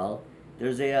does well.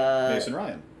 There's a Mason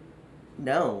Ryan.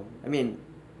 No, I mean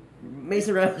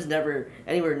Mason Ryan was never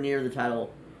anywhere near the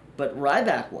title, but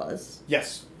Ryback was.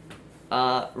 Yes.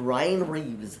 Ryan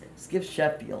Reeves, Skip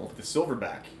Sheffield. The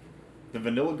Silverback. The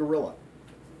Vanilla Gorilla.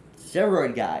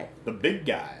 Steroid guy. The big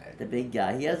guy. The big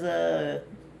guy. He has a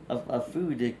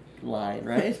food line,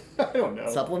 right? I don't know.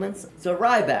 Supplements. So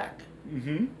Ryback.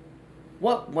 Mm-hmm.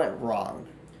 What went wrong?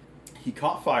 He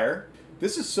caught fire.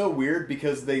 This is so weird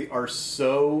because they're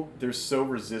so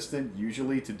resistant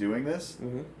usually to doing this.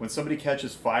 Mm-hmm. When somebody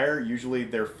catches fire, usually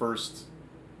their first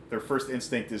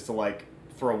instinct is to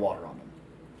throw water on them.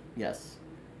 Yes.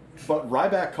 But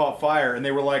Ryback caught fire and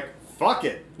they were like, fuck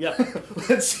it. Yep.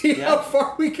 Let's see how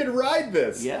far we can ride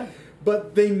this. Yeah.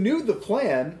 But they knew the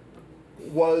plan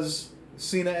was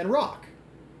Cena and Rock.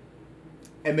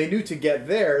 And they knew to get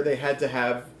there they had to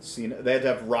have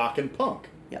Rock and Punk.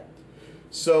 Yeah.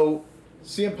 So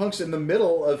CM Punk's in the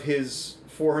middle of his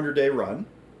 400-day run,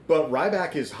 but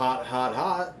Ryback is hot.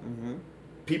 Mm-hmm.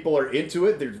 People are into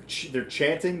it. They're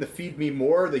chanting the "Feed Me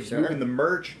More." They're moving the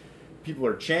merch. People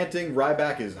are chanting.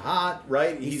 Ryback is hot,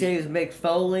 right? He saves Mick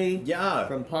Foley. Yeah.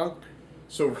 From Punk.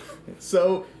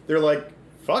 So they're like,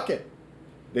 fuck it.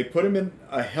 They put him in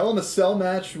a Hell in a Cell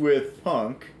match with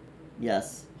Punk.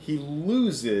 Yes. He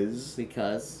loses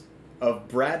because of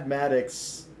Brad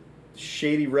Maddox's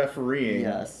shady refereeing.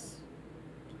 Yes.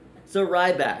 So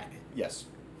Ryback. Yes.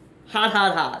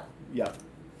 Hot. Yeah.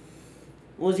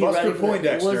 Was he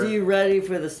ready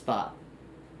for the spot?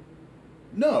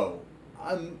 No.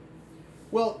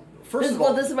 First of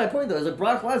all, this is my point though. Is that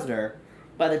Brock Lesnar,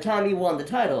 by the time he won the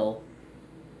title,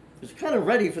 was kind of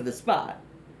ready for the spot.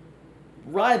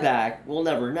 Ryback, we'll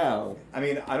never know. I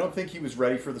mean, I don't think he was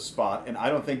ready for the spot, and I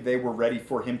don't think they were ready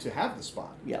for him to have the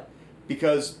spot. Yeah.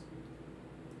 Because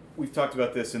we've talked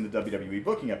about this in the WWE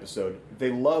booking episode.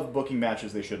 They love booking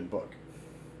matches they shouldn't book.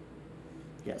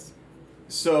 Yes.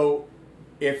 So,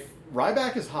 if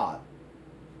Ryback is hot,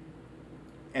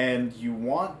 and you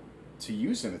want to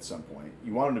use him at some point,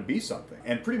 you want him to be something,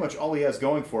 and pretty much all he has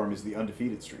going for him is the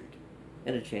undefeated streak.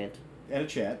 And a chant.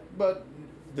 But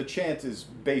the chant is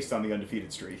based on the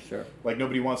undefeated streak. Sure.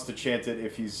 Nobody wants to chant it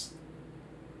if he's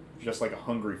just like a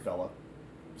hungry fella.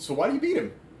 So why do you beat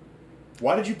him?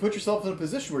 Why did you put yourself in a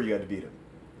position where you had to beat him?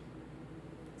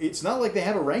 It's not like they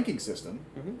have a ranking system.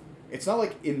 Mm-hmm. It's not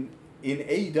like in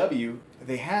AEW,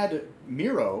 they had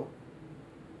Miro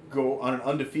go on an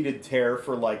undefeated tear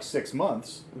for 6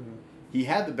 months. Mm-hmm. He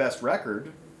had the best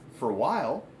record for a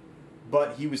while,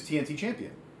 but he was TNT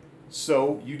champion.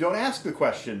 So you don't ask the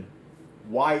question,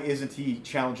 why isn't he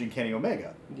challenging Kenny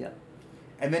Omega? Yeah.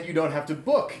 And then you don't have to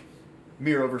book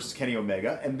Miro versus Kenny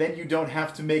Omega, and then you don't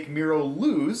have to make Miro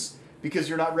lose because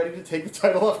you're not ready to take the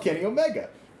title off Kenny Omega.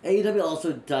 AEW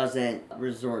also doesn't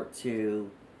resort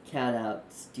to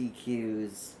countouts,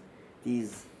 DQs,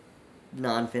 these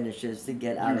non-finishes to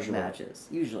get out of matches.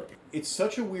 Usually. It's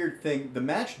such a weird thing. The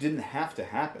match didn't have to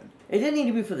happen. It didn't need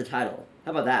to be for the title.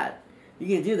 How about that? You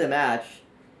can do the match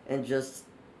and just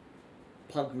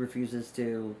Punk refuses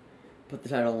to put the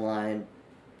title on the line.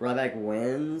 Ryback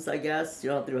wins, I guess. You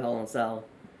don't have to do Hell in a Cell.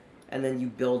 And then you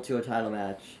build to a title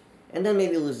match. And then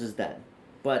maybe loses then.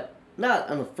 But not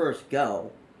on the first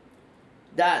go.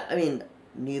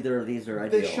 Neither of these are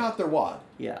ideal. They shot their wad.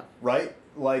 Yeah. Right?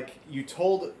 Like, you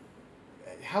told...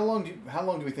 How long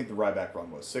do we think the Ryback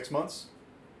run was? 6 months?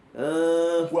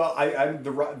 Well,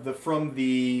 from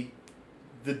the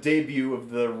debut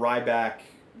of the Ryback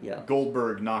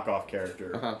Goldberg knockoff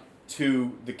character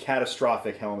to the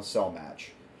catastrophic Hell in a Cell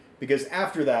match. Because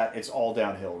after that, it's all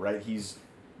downhill, right? He's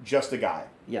just a guy.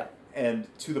 Yeah. And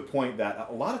to the point that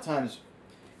a lot of times,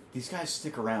 these guys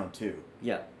stick around too.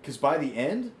 Yeah. Because by the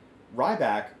end,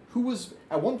 Ryback, who was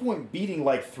at one point beating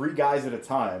like 3 guys at a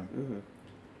time,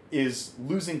 is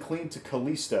losing clean to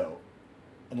Kalisto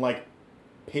in like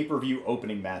pay-per-view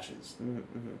opening matches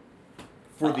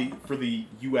for the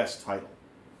U.S. title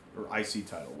or IC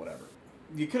title, whatever.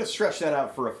 You could have stretched that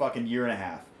out for a fucking year and a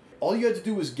half. All you had to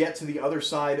do was get to the other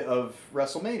side of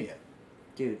WrestleMania.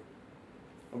 Dude,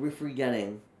 are we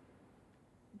forgetting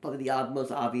probably the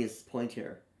most obvious point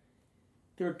here?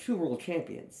 There are 2 world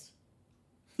champions.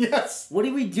 Yes. What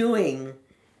are we doing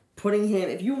putting him...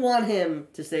 If you want him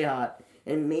to stay hot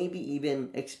and maybe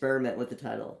even experiment with the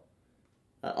title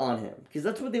on him. Because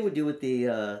that's what they would do with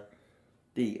the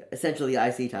essentially the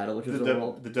IC title, which was the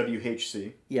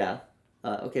WHC. Yeah.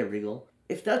 Okay, Regal.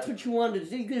 If that's what you wanted to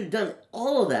do, you could have done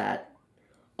all of that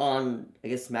on, I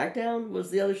guess, SmackDown was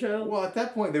the other show. Well, at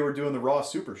that point, they were doing the Raw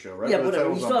Super Show, right? Yeah, but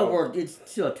you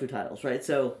still have 2 titles, right?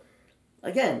 So,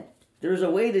 again, there's a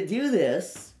way to do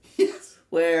this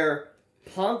where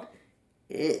Punk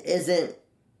isn't,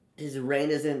 his reign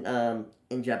isn't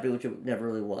in jeopardy, which it never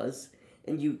really was,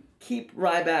 and you keep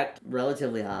Ryback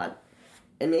relatively hot,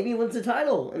 and maybe he wins the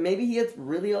title, and maybe he gets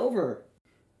really over.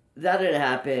 That didn't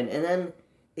happen, and then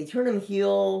they turn him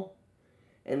heel,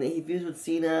 and he feuds with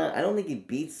Cena. I don't think he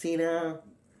beats Cena.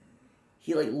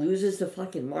 He, loses to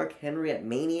fucking Mark Henry at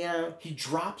Mania. He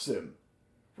drops him.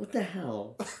 What the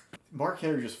hell? Mark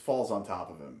Henry just falls on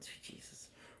top of him. Jesus.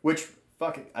 Which,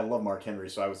 I love Mark Henry,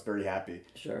 so I was very happy.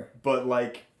 Sure. But,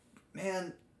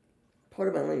 man... Part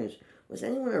of my language. Was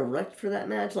anyone erect for that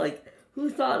match? Who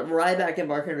thought Ryback and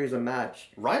Mark Henry was a match?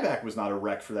 Ryback was not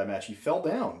erect for that match. He fell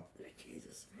down.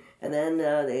 Jesus. And then,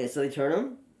 they turn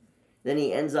him. Then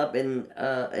he ends up in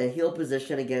a heel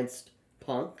position against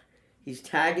Punk. He's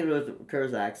tagging with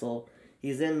Curtis Axel.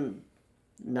 He's in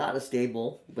not a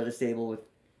stable, but a stable with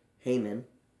Heyman.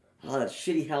 Oh, that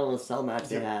shitty Hell in a Cell match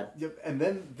they had. Yep. And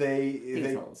then they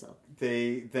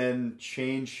then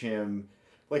change him,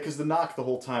 because the knock the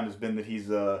whole time has been that he's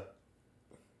a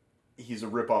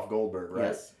rip-off Goldberg, right?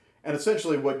 Yes. And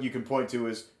essentially what you can point to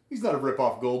is he's not a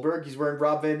rip-off Goldberg. He's wearing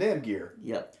Rob Van Dam gear.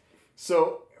 Yep.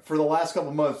 So for the last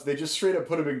couple months, they just straight up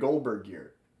put him in Goldberg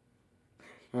gear.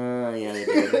 Yeah, they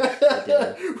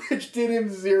did. Which did him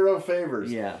 0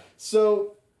 favors. Yeah.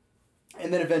 So,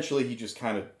 and then eventually he just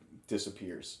kind of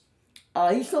disappears.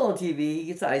 He's still on TV. He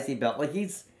gets the IC belt.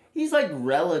 He's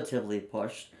relatively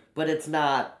pushed, but it's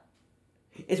not.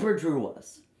 It's where Drew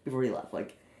was before he left.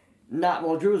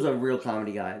 Drew was a real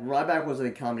comedy guy. Ryback wasn't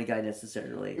a comedy guy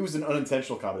necessarily. It was an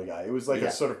unintentional comedy guy. It was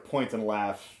a sort of point and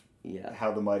laugh. Yeah.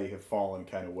 How the mighty have fallen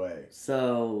kind of way.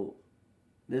 So,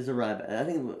 there's a Ryback. I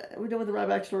think we're done with the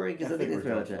Ryback story because I think we're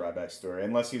done with the Ryback story,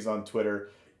 unless he's on Twitter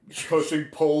posting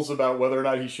polls about whether or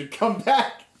not he should come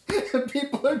back. And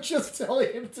people are just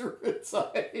telling him to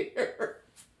retire.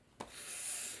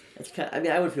 It's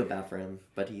I would feel bad for him,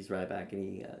 but he's Ryback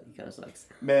and he kind of sucks.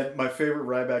 Man, my favorite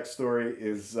Ryback story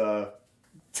is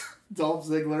Dolph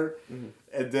Ziggler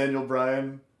and Daniel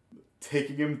Bryan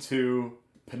taking him to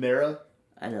Panera.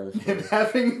 I know this. Him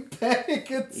having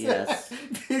panic attacks. Yes.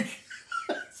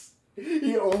 Because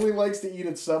he only likes to eat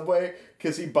at Subway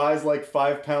because he buys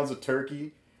 5 pounds of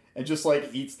turkey and just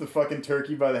eats the fucking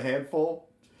turkey by the handful.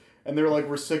 And they're like,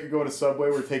 we're sick of going to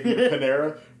Subway, we're taking you to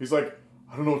Panera. He's like,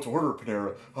 I don't know what to order at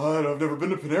Panera. I've never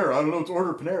been to Panera. I don't know what to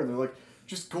order at Panera. And they're like,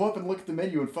 just go up and look at the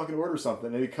menu and fucking order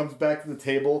something. And he comes back to the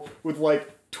table with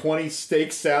 20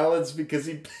 steak salads because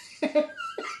he...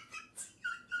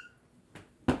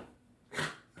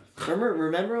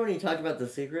 Remember when he talked about The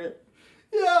Secret?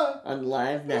 Yeah. On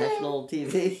live national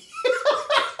TV?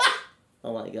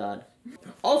 Oh my god.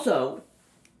 Also,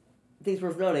 things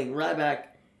worth noting, Ryback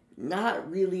not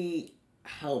really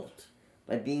helped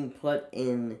by being put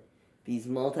in these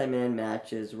multi-man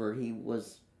matches where he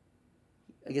was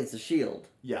against the Shield.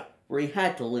 Yeah. Where he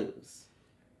had to lose.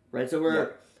 Right?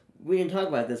 So we didn't talk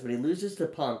about this, but he loses to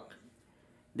Punk.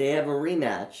 They have a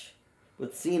rematch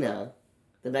with Cena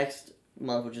the next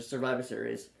month, which is Survivor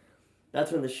Series.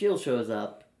 That's when the Shield shows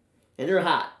up, and they're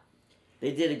hot.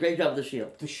 They did a great job with the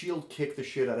Shield. The Shield kicked the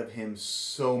shit out of him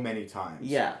so many times.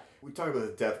 Yeah. We talked about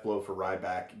the death blow for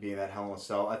Ryback being that Hell in a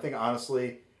Cell. I think,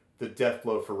 honestly, the death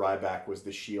blow for Ryback was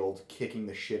the Shield kicking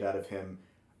the shit out of him,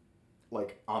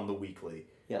 like, on the weekly.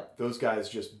 Yeah. Those guys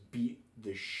just beat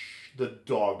the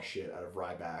dog shit out of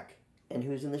Ryback. And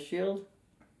who's in the Shield?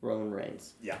 Roman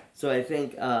Reigns. Yeah. So I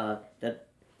think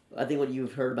what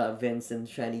you've heard about Vince and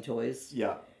shiny toys.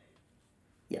 Yeah.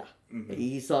 Yeah. Mm-hmm.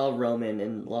 He saw Roman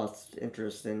and lost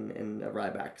interest in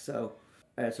Ryback. So,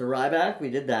 all right. So Ryback, we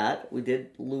did that. We did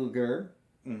Luger.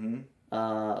 Mm-hmm.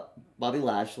 Bobby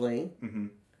Lashley. Mm-hmm.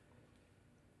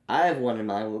 I have one in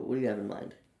mind. What do you have in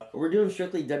mind? We're doing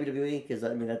strictly WWE because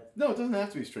I mean that. No, it doesn't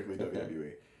have to be strictly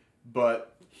WWE.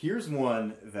 But here's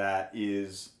one that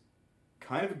is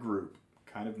kind of a group,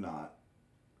 kind of not.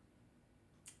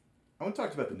 I want to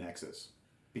talk about the Nexus.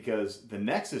 Because the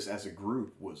Nexus as a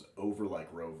group was over like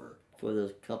Rover. For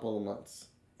those couple of months.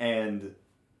 And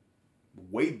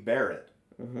Wade Barrett,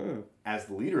 mm-hmm. as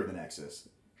the leader of the Nexus,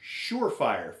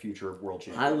 surefire future world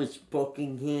champion. I was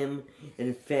booking him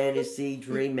in fantasy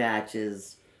dream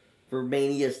matches for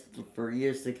Mania for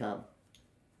years to come.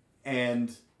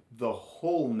 And the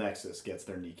whole Nexus gets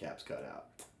their kneecaps cut out.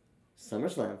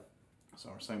 SummerSlam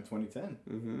 2010.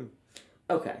 Mm-hmm.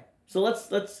 Okay, so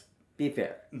let's be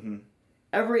fair. Mm-hmm.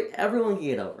 Everyone can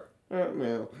get over.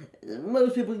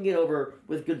 Most people can get over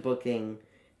with good booking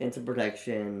and some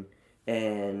protection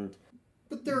and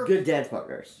good dance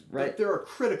partners, right? But there are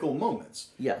critical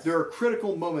moments. Yes. There are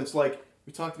critical moments like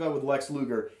we talked about with Lex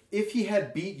Luger. If he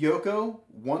had beat Yoko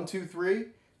 1, 2, 3,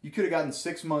 you could have gotten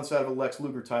 6 months out of a Lex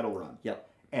Luger title run. Yep.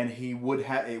 And he would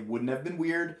have. It wouldn't have been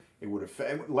weird. It would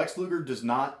have. Lex Luger does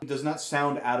not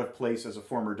sound out of place as a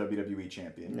former WWE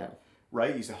champion. No.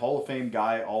 Right? He's a Hall of Fame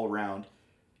guy all around.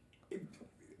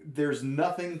 There's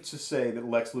nothing to say that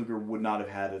Lex Luger would not have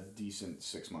had a decent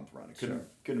 6-month run. It couldn't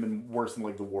have been worse than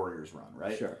like the Warriors run,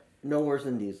 right? Sure. No worse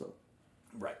than Diesel.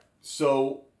 Right.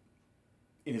 So,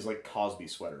 in his like Cosby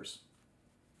sweaters.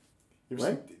 You ever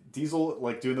seen Diesel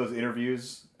like doing those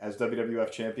interviews as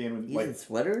WWF champion? He's in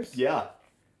sweaters? Yeah.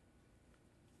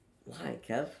 Why,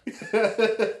 Kev?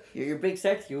 You're big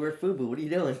sexy. You wear FUBU. What are you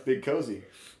doing? Big cozy.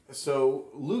 So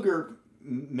Luger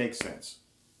makes sense.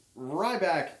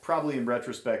 Ryback probably in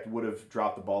retrospect would have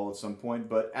dropped the ball at some point,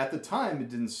 but at the time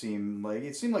it seemed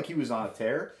like he was on a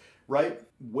tear, right?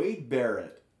 Wade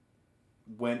Barrett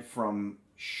went from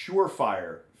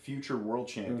surefire future world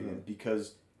champion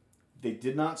because they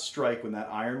did not strike when that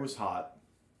iron was hot.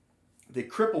 They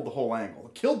crippled the whole angle,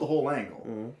 killed the whole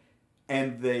angle,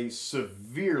 and they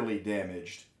severely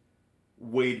damaged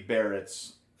Wade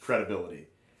Barrett's credibility.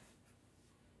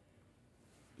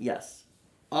 Yes.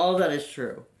 All that is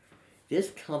true. This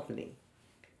fucking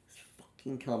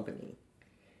company,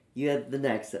 you had the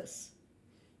Nexus.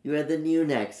 You had the new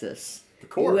Nexus. The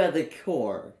Core. You had the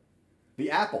Core.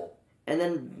 The Apple. And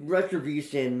then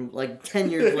Retribution, like, 10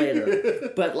 years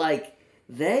later. But, like,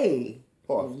 they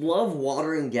love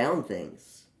watering down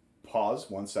things. Pause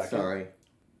 1 second. Sorry.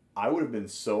 I would have been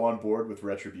so on board with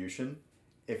Retribution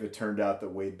if it turned out that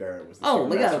Wade Barrett was the Oh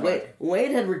my god,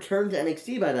 Wade had returned to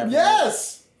NXT by that point.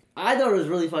 Yes! I thought it was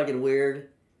really fucking weird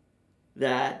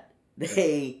that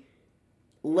they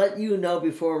let you know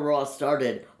before Raw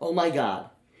started, oh my god,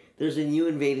 there's a new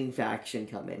invading faction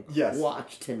coming. Yes.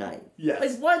 Watch tonight. Yes.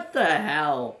 Like, what the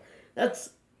hell?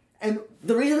 And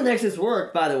the reason the Nexus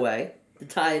worked, by the way, to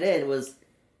tie it in, was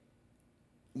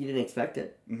you didn't expect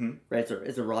it. Mm-hmm. Right? So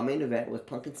it's a Raw main event with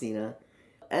Punk and Cena.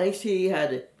 NXT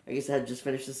had just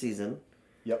finished the season.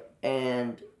 Yep.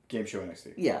 And Game Show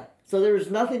NXT. Yeah. So there was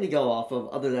nothing to go off of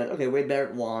other than, okay, Wade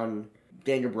Barrett won,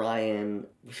 Daniel Bryan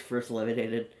was first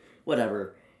eliminated,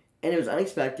 whatever. And it was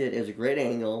unexpected. It was a great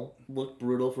angle. Looked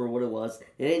brutal for what it was.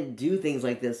 They didn't do things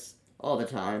like this all the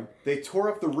time. They tore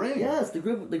up the ring. Yes, the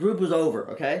group was over,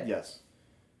 okay? Yes.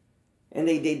 And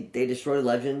they destroyed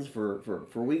Legends for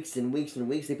weeks and weeks and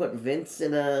weeks. They put Vince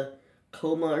in a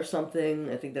coma or something.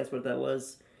 I think that's what that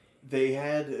was. They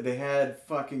had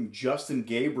fucking Justin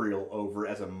Gabriel over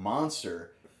as a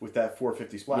monster with that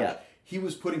 450 splash. Yeah. He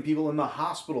was putting people in the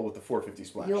hospital with the 450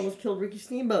 splash. He almost killed Ricky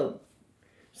Steamboat.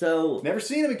 So never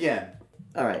seen him again.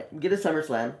 All right, get a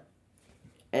SummerSlam,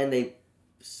 and they,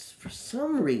 for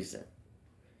some reason,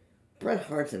 Bret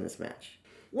Hart's in this match.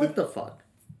 What the fuck?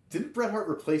 Didn't Bret Hart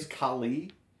replace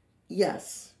Khali?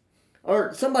 Yes,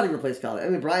 or somebody replaced Khali. I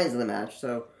mean, Bryan's in the match,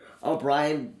 so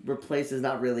Bryan replaces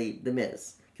not really the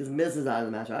Miz because Miz is not in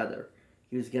the match either.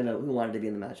 He wanted to be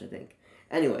in the match, I think.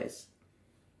 Anyways,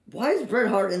 why is Bret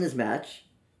Hart in this match?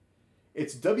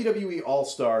 It's WWE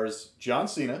All-Stars, John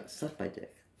Cena. Suck my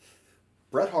dick.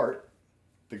 Bret Hart,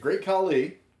 the Great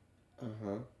Khali.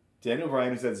 Uh-huh. Daniel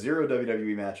Bryan, who's had 0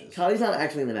 WWE matches. Khali's not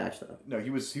actually in the match, though. No, he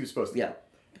was supposed to. Yeah.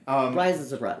 Bryan's a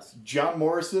surprise. John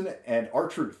Morrison and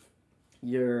R-Truth.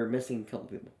 You're missing a couple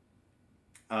people.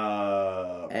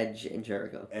 Edge and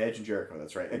Jericho. Edge and Jericho,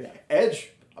 that's right. Yeah.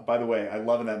 Edge, by the way, I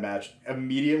love in that match,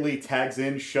 immediately tags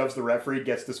in, shoves the referee,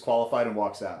 gets disqualified, and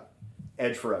walks out.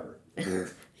 Edge forever.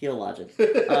 Heel logic.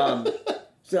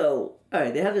 So,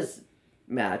 alright, they have this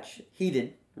match.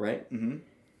 Heated, right? Mm-hmm.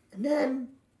 And then,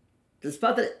 the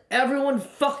spot that everyone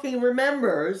fucking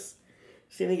remembers,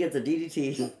 Cena gets a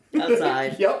DDT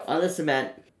outside Yep. on the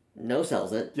cement. No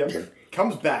sells it. Yep.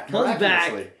 Comes back.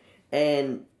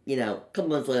 And, a couple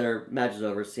months later, match is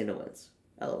over, Cena wins.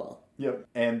 LOL. Yep.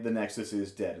 And the Nexus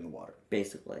is dead in the water.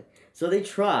 Basically. So they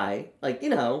try,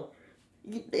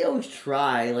 they always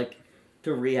try,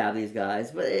 to rehab these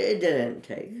guys, but it didn't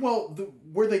take. Well,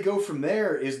 where they go from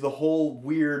there is the whole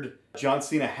weird John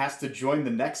Cena has to join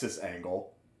the Nexus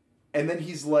angle. And then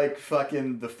he's like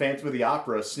fucking the Phantom of the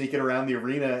Opera sneaking around the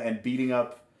arena and beating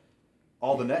up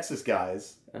all the Nexus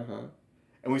guys. Uh-huh.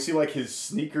 And we see his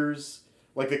sneakers,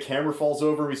 the camera falls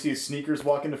over and we see his sneakers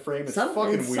walk into frame. It's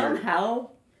fucking weird.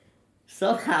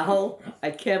 Somehow, I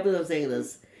can't believe I'm saying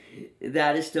this,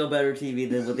 that is still better TV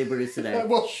than what they produced today.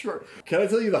 Well, sure. Can I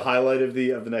tell you the highlight of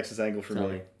the Nexus angle for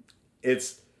me?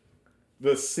 It's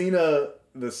the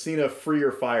Cena free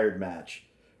or fired match,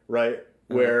 right?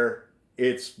 Uh-huh. Where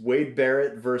it's Wade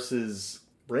Barrett versus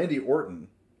Randy Orton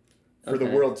for the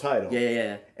world title.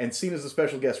 Yeah. And Cena's a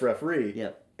special guest referee.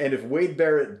 Yep. And if Wade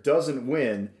Barrett doesn't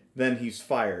win, then he's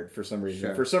fired for some reason.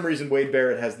 Sure. For some reason, Wade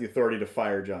Barrett has the authority to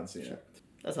fire John Cena. Sure.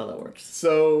 That's how that works.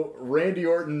 So Randy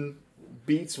Orton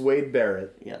beats Wade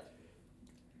Barrett. Yeah.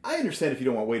 I understand if you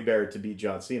don't want Wade Barrett to beat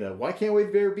John Cena. Why can't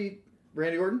Wade Barrett beat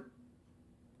Randy Orton?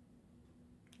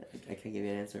 I can't give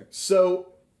you an answer.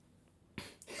 So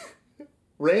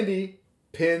Randy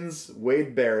pins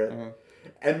Wade Barrett,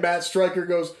 and Matt Stryker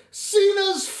goes,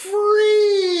 "Cena's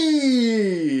free!"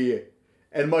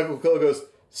 And Michael Cole goes,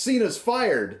 "Cena's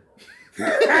fired."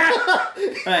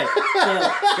 Alright,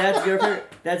 so that's your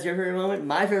favorite moment.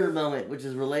 My favorite moment, which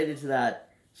is related to that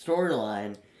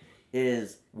storyline,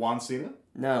 is Juan Cena?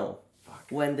 No. Fuck.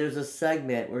 When there's a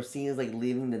segment where Cena's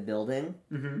leaving the building,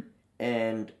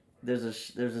 and there's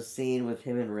a scene with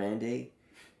him and Randy,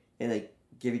 and they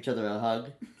give each other a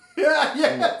hug. Yeah,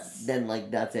 yes. And then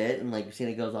that's it, and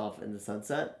Cena goes off in the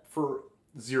sunset for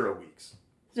 0 weeks.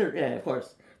 Yeah, of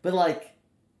course. But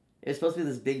it's supposed to be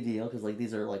this big deal because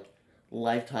these are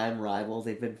lifetime rivals.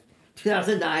 They've been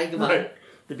 2009. Come on,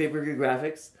 the pay-per-view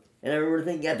graphics, and I remember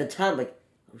thinking at the time oh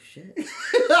shit,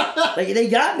 they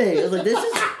got me. I was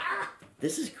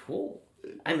this is cool.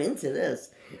 I'm into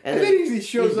this. And then he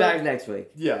shows he's back next week.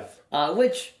 Yeah.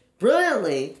 Which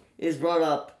brilliantly is brought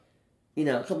up, a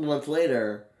couple months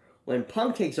later when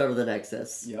Punk takes over the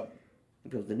Nexus. Yep. He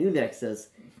built the new Nexus,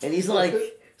 and he's like,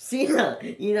 Cena,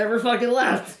 you never fucking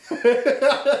left.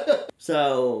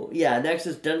 So, yeah,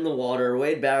 Nexus dead in the water.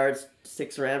 Wade Barrett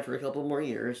sticks around for a couple more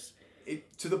years.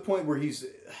 To the point where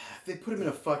they put him in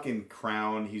a fucking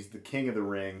crown. He's the king of the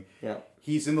ring. Yeah.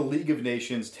 He's in the League of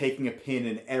Nations taking a pin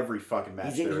in every fucking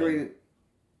match. He's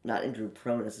not injury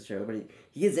prone necessarily, but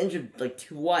he gets injured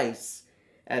twice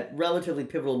at relatively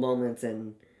pivotal moments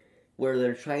and where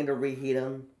they're trying to reheat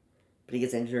him, but he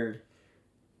gets injured.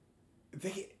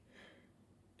 He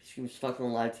screams fucking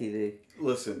on live TV.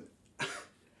 Listen,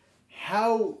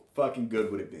 how fucking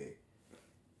good would it be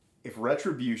if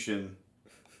Retribution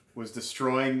was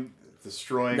destroying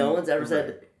No one's ever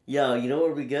said, yo, you know what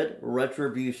would be good?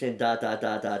 Retribution ...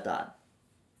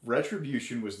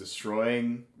 Retribution was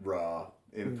destroying Raw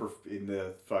in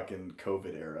the fucking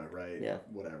COVID era, right? Yeah.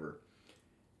 Whatever.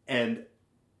 And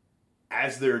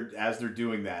as they're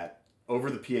doing that, over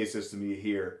the PA system you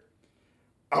hear,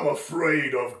 "I'm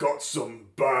afraid I've got some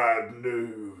bad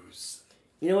news."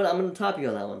 You know what? I'm gonna top you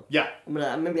on that one. Yeah. I'm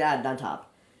gonna add on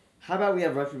top. How about we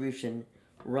have Retribution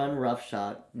run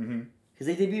roughshod? Mm-hmm. Because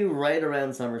they debut right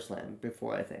around SummerSlam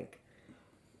before, I think.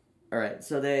 All right,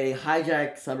 so they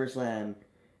hijack SummerSlam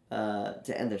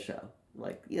to end the show.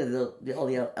 All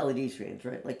the LED screens,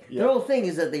 right? Their whole thing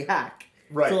is that they hack.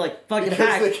 Right. So like fucking because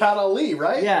hack. they got Ali,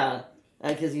 right? Yeah.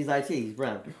 Because he's IT, he's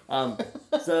brown.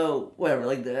 So whatever.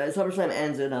 Like the SummerSlam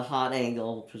ends in a hot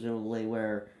angle, presumably,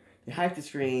 where they hack the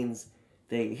screens,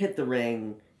 they hit the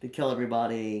ring, they kill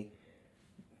everybody.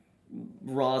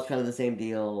 Raw's kind of the same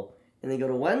deal, and they go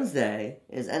to Wednesday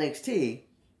is NXT,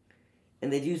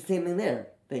 and they do the same thing there.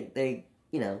 They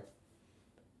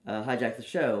hijack the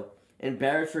show, and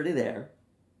Barrett's already there,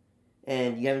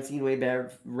 and you haven't seen Wade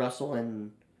Barrett wrestle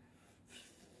in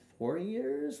 4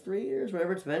 years, 3 years,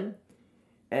 whatever it's been,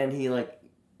 and he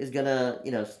is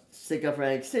gonna stick up for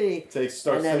NXT.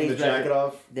 Starts taking the jacket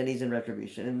off. Then he's in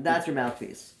Retribution, and that's your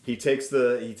mouthpiece. He takes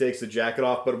the jacket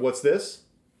off, but what's this?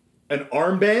 An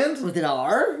armband? With an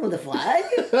R? With a flag?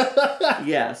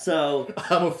 Yeah, so...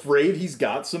 I'm afraid he's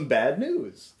got some bad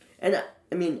news. And,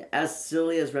 I mean, as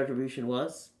silly as Retribution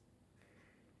was,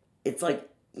 it's like,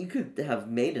 you could have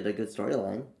made it a good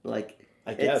storyline.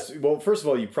 I guess. Well, first of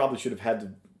all, you probably should have had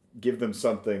to give them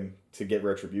something to get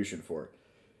Retribution for.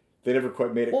 They never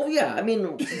quite made it. Well, yeah, I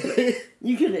mean,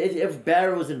 you could, if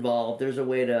Barrett was involved, there's a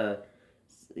way to,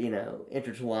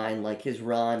 intertwine, his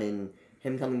run and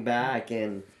him coming back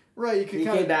and... Right, he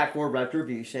came back for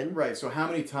Retribution. Right, so how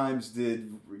many times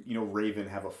did Raven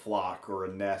have a flock or a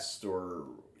nest or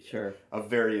a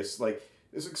various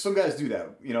some guys do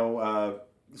that,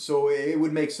 so it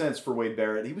would make sense for Wade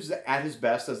Barrett. He was at his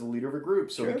best as the leader of a group,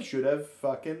 so he should have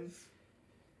fucking.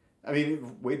 I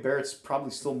mean, Wade Barrett's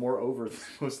probably still more over than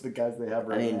most of the guys they have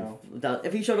now.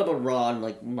 If he showed up on Raw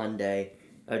on Monday,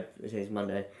 today's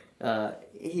Monday,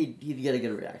 he'd get a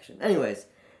good reaction. Anyways,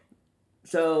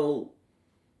 so.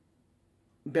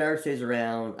 Barrett stays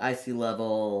around, IC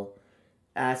level,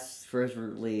 asks for his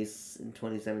release in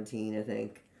 2017, I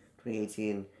think,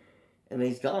 2018, and then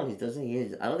he's gone. I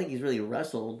don't think he's really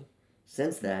wrestled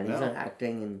since then. He's not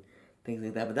acting and things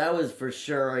like that. But that was for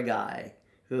sure a guy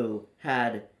who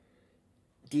had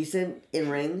decent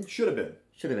in-ring. Should have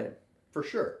been. For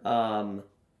sure. I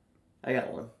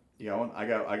got one. You got one? I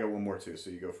got one more too,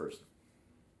 so you go first.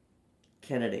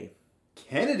 Kennedy.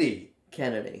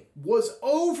 Was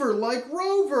over like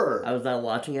Rover. I was not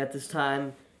watching at this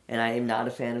time, and I am not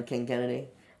a fan of King Kennedy.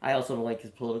 I also don't like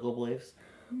his political beliefs.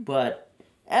 But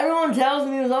everyone tells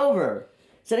me he was over.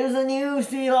 Said he was the new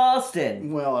Steve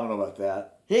Austin. Well, I don't know about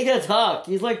that. He can talk.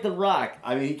 He's like The Rock.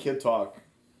 I mean, he can talk.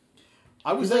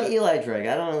 He's like Eli Drake.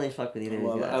 I don't really fuck with either of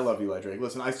these guys. I love Eli Drake.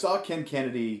 Listen, I saw Ken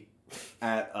Kennedy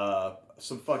at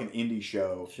some fucking indie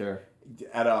show. Sure.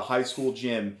 At a high school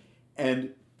gym,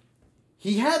 and...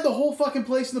 he had the whole fucking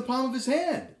place in the palm of his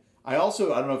hand. I don't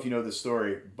know if you know this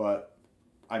story, but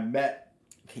I met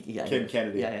Ken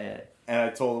Kennedy. Yeah. And I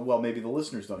told him, well, maybe the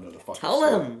listeners don't know the fucking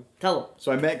story. Tell him.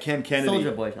 So I met Ken Kennedy.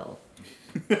 Soldier Boy, tell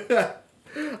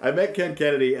him. I met Ken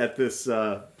Kennedy at this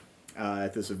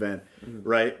event,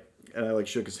 right? And I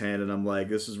shook his hand, and I'm like,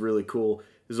 this is really cool.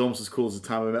 This is almost as cool as the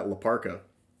time I met La Parka.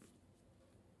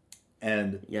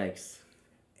 And... yikes.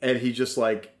 And he just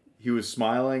he was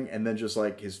smiling, and then just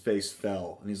his face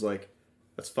fell, and he's like,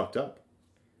 "That's fucked up.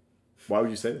 Why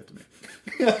would you say that to me?"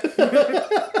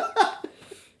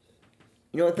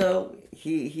 You know what though?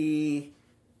 He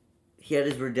had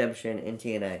his redemption in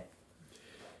TNA.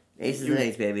 Aces and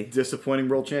eights, baby. Disappointing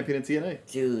world champion in TNA,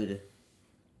 dude.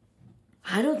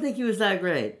 I don't think he was that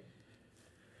great.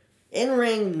 In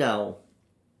ring, no.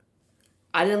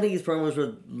 I didn't think his promos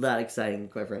were that exciting,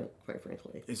 quite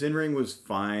frankly. His in-ring was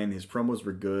fine. His promos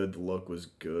were good. The look was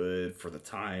good for the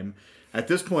time. At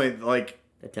this point,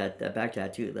 that back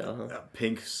tattoo, though, huh?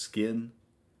 Pink skin.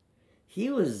 He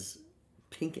was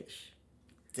pinkish.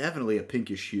 Definitely a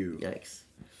pinkish hue. Yikes.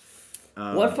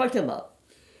 What fucked him up?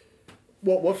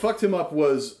 Well, what fucked him up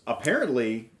was,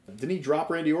 apparently, didn't he drop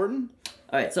Randy Orton?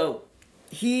 Alright, so,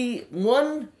 he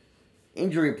won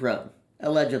injury prone.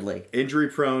 Allegedly. Injury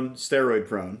prone, steroid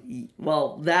prone.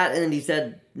 Well, that, and then he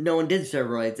said no one did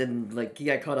steroids, and he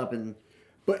got caught up in.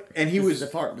 He was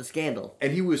the scandal.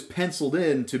 And he was penciled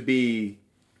in to be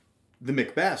the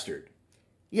McBastard.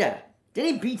 Yeah, did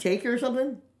he beat Taker or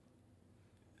something?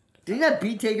 Did he not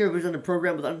beat Taker? Who was in the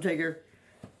program with Undertaker?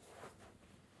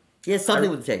 He had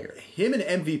something with Taker. Him and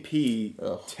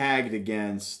MVP tagged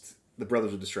against the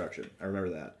Brothers of Destruction. I remember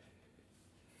that.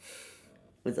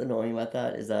 What's annoying about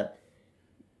that is that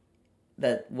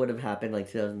would have happened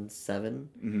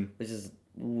 2007, which is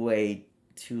way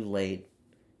too late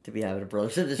to be having a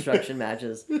Brothers of Destruction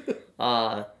matches.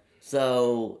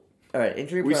 So, all right,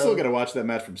 injury. We still got to watch that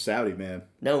match from Saudi, man.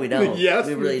 No, we don't. Yes,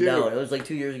 we really don't. It was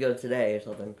 2 years ago today or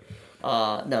something.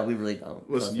 No, we really don't.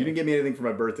 Listen, you didn't get me anything for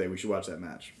my birthday. We should watch that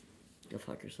match. Go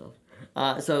fuck yourself.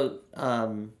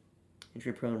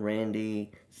 Injury prone Randy,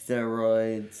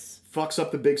 steroids. Fucks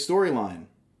up the big storyline.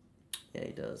 Yeah,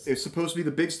 he does. It's supposed to be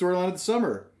the big storyline of the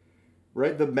summer,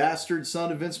 right? The bastard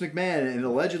son of Vince McMahon, and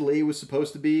allegedly it was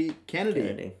supposed to be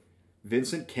Kennedy.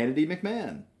 Vincent Kennedy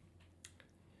McMahon.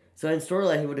 So in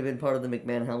storyline, he would have been part of the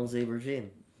McMahon-Helmsley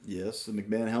regime. Yes, the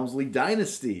McMahon-Helmsley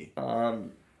dynasty.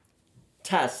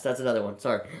 Test, that's another one.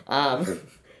 Sorry.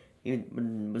 He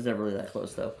was never really that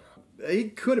close, though. He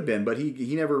could have been, but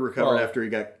he never recovered after he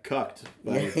got cucked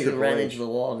by he Triple ran H. into the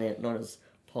wall, known as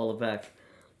Paul Levesque.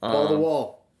 Paul the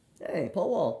Wall. Hey,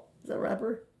 Paul Wall. Is that a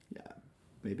rapper? Yeah,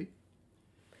 maybe.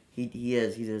 He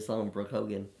is. He did a song with Brooke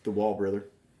Hogan. The Wall Brother.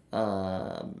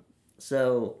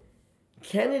 So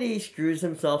Kennedy screws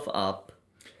himself up.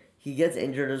 He gets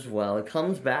injured as well. He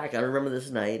comes back. I remember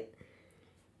this night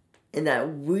in that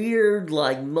weird,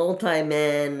 like,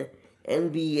 multi-man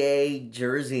NBA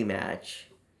jersey match.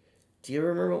 Do you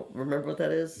remember what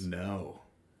that is? No.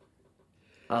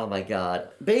 Oh my god.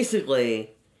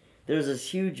 Basically, there's this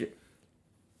huge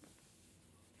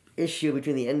issue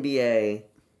between the NBA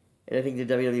and I think the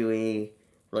WWE.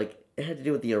 Like, it had to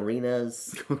do with the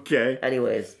arenas. Okay.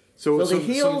 Anyways. So the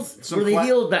heels were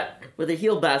the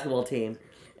heel basketball team,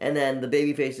 and then the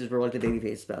baby faces were like the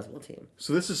babyface basketball team.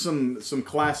 So this is some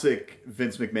classic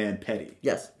Vince McMahon petty.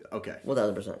 Yes. Okay.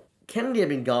 1000%. Kennedy had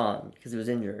been gone because he was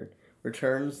injured.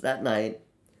 Returns that night,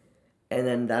 and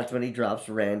then that's when he drops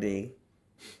Randy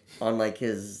on like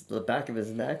the back of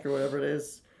his neck or whatever it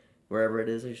is, wherever it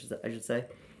is I should say,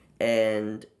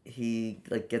 and he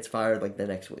like gets fired like the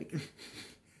next week.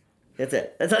 That's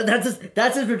it.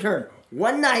 That's his return.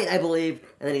 One night, I believe,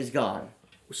 and then he's gone.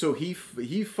 So he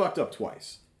fucked up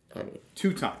twice. I mean,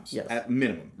 2 times, yes. At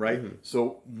minimum, right? Mm-hmm.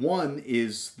 So one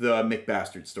is the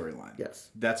McBastard storyline. Yes.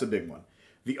 That's a big one.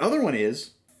 The other one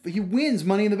is he wins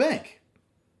Money in the Bank.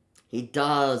 He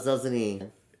does, doesn't he?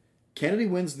 Kennedy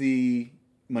wins the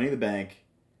Money in the Bank,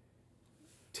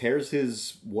 tears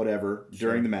his whatever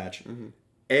during the match. Mm-hmm.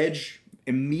 Edge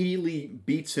immediately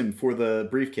beats him for the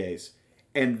briefcase,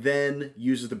 and then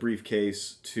uses the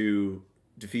briefcase to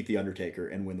defeat The Undertaker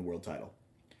and win the world title.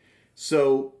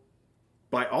 So,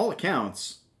 by all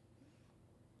accounts,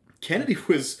 Kennedy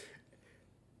was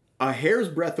a hair's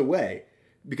breadth away,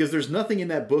 because there's nothing in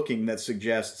that booking that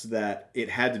suggests that it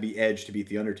had to be Edge to beat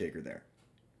The Undertaker there.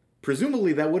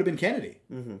 Presumably, that would have been Kennedy.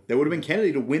 Mm-hmm. That would have been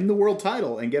Kennedy to win the world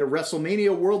title and get a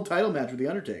WrestleMania world title match with The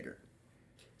Undertaker.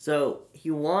 So,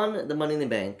 he won the Money in the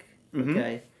Bank, okay?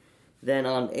 Mm-hmm. Then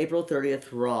on April 30th,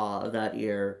 Raw of that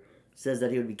year says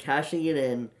that he would be cashing it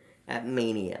in at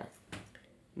Mania.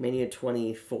 Mania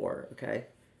 24, okay?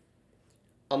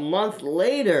 A month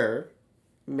later,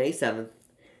 May 7th,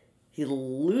 he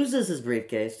loses his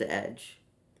briefcase to Edge.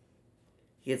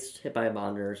 He gets hit by a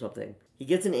monitor or something. He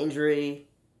gets an injury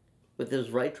with his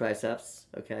right triceps,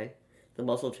 okay? The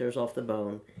muscle tears off the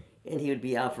bone, and he would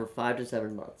be out for 5 to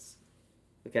 7 months,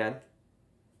 okay?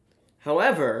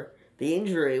 However, the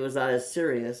injury was not as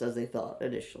serious as they thought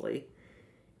initially,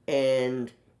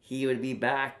 and he would be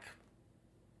back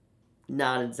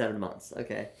not in 7 months,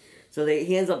 okay? So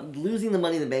he ends up losing the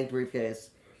Money in the Bank briefcase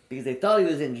because they thought he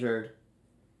was injured.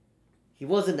 He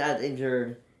wasn't that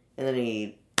injured, and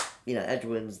then Edge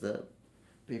wins the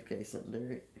briefcase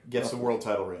and gets the world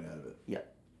title reign out of it. Yeah.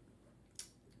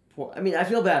 I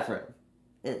feel bad for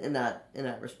him in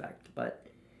that respect, but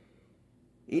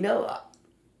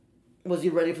was he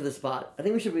ready for the spot? I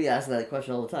think we should be asking that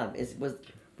question all the time.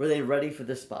 Were they ready for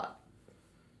this spot?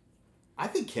 I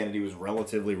think Kennedy was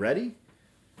relatively ready.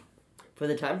 For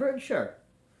the time period, sure.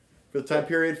 For the time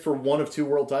period for one of 2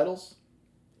 world titles?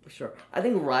 Sure. I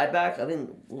think Ryback,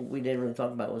 what we didn't really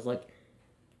talk about was like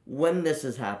when this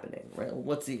is happening, right?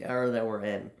 What's the era that we're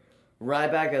in?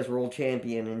 Ryback as world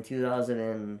champion in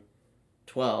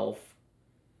 2012.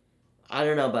 I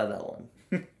don't know about that one.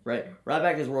 Right?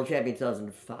 Ryback is world champion in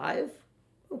 2005?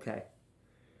 Okay.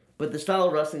 But the style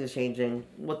of wrestling is changing.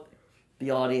 What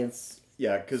the audience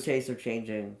tastes are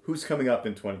changing. Who's coming up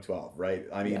in 2012, right?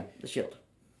 I mean, The Shield.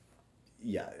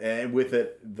 Yeah, and with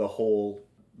it, the whole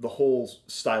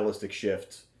stylistic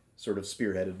shift sort of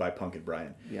spearheaded by Punk and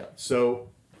Bryan. Yeah. So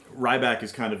Ryback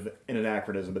is kind of an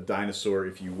anachronism, a dinosaur,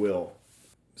 if you will.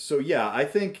 So yeah, I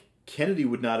think Kennedy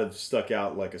would not have stuck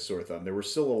out like a sore thumb. There were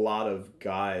still a lot of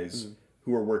guys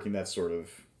who were working that sort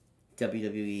of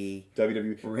WWE.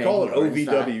 Call it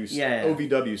OVW style.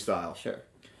 OVW style. Sure.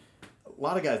 A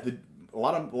lot of guys. A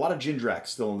lot of Jindrak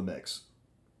still in the mix.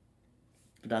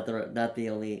 Not the OG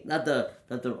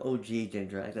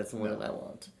Jindrak. That's the one that I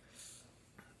want.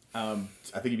 I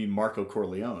think you mean Marco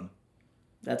Corleone.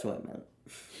 That's what I meant.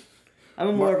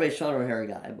 I'm more of a Sean O'Hara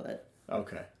guy, but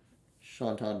okay.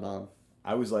 Sean Tonbom.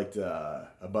 I always liked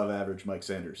above average Mike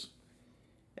Sanders.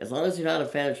 As long as you're not a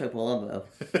fan of Chuck Palumbo.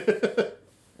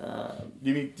 Do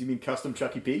you mean custom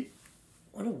Chucky P?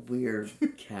 What a weird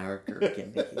character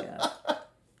gimmick he has.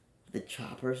 The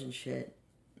choppers and shit.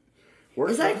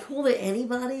 Is that cool to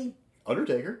anybody?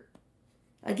 Undertaker.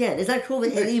 Again, is that cool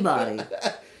to anybody?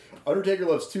 Undertaker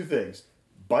loves two things: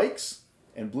 bikes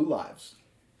and blue lives.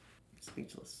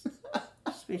 Speechless.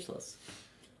 Speechless.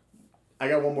 I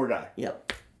got one more guy.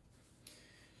 Yep.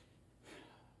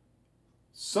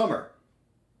 Summer.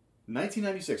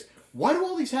 1996. Why do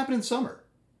all these happen in summer?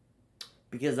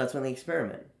 Because that's when they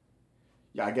experiment.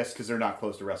 Yeah, I guess because they're not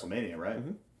close to WrestleMania, right?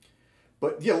 Mm-hmm.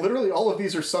 But yeah, literally all of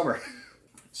these are summer.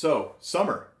 So,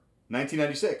 summer,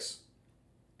 1996.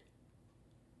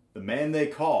 The man they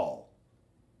call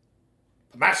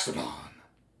the Mastodon.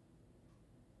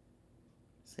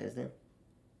 Say his name.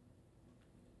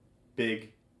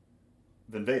 Big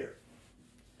Van Vader.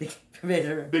 Big Van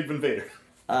Vader. Big Van Vader.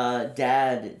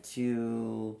 Dad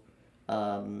to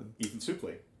Ethan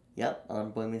Suplee. Yep,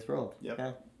 on Boy Meets World. Yep.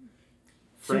 Yeah.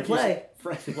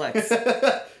 Suplex.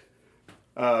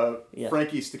 Yeah.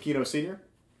 Frankie Stechino Sr.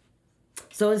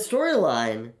 So in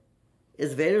storyline,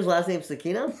 is Vader's last name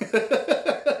Stechino?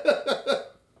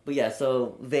 But yeah,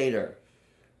 so Vader.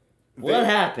 What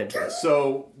happened?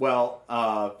 So, well,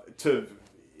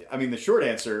 the short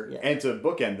answer, and to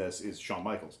bookend this, is Shawn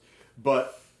Michaels.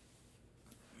 But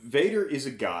Vader is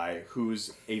a guy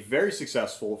who's a very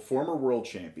successful former world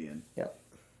champion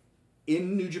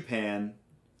in New Japan,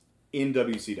 in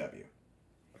WCW.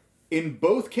 In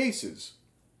both cases,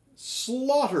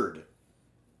 slaughtered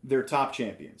their top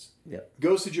champions.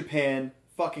 Goes to Japan,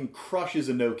 fucking crushes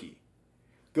Inoki.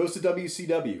 Goes to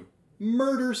WCW,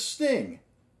 murders Sting.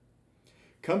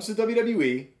 Comes to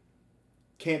WWE,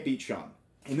 can't beat Shawn.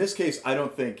 In this case, I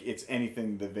don't think it's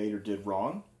anything that Vader did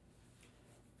wrong.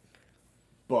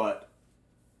 But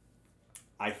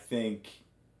I think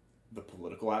the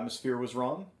political atmosphere was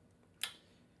wrong.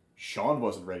 Shawn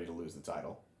wasn't ready to lose the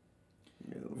title.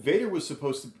 No. Vader was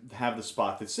supposed to have the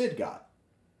spot that Sid got.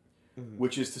 Mm-hmm.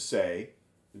 Which is to say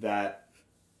that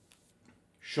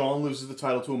Shawn loses the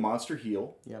title to a monster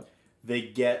heel. Yep. They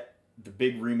get the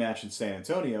big rematch in San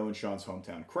Antonio in Shawn's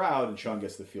hometown crowd, and Shawn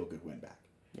gets the feel-good win back.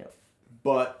 Yep.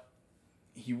 But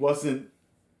he didn't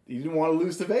want to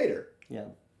lose to Vader. Yeah.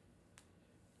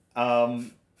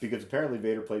 Because apparently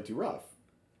Vader played too rough.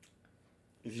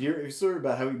 Have you heard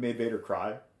about how he made Vader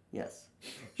cry? Yes.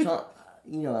 Shawn,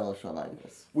 I love Shawn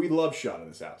Michaels. We love Shawn in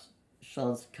this house.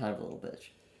 Shawn's kind of a little bitch.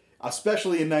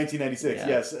 Especially in 1996. Yeah.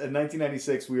 Yes, in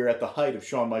 1996 we were at the height of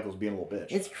Shawn Michaels being a little bitch.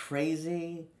 It's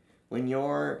crazy when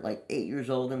you're like 8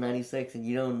 years old in 96 and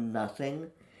you know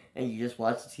nothing and you just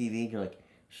watch the TV and you're like,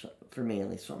 for me at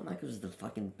least, Shawn Michaels is the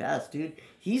fucking best, dude.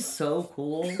 He's so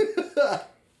cool.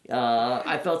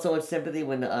 I felt so much sympathy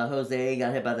when Jose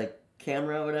got hit by the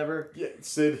camera or whatever. Yeah,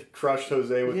 Sid crushed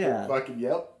Jose with the fucking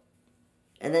yep.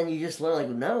 And then you just learn, like,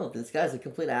 no, this guy's a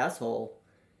complete asshole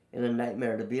and a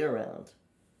nightmare to be around.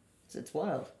 It's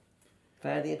wild. If I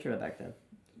had the internet back then.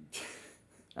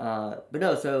 But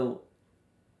no, so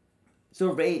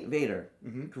Vader,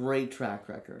 great track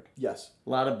record. Yes. A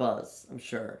lot of buzz, I'm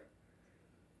sure.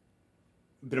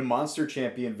 Been a monster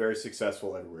champion, very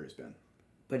successful everywhere he's been.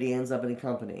 But he ends up in a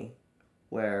company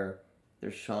where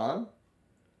there's Shawn.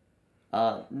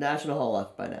 National Hall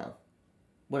left by now.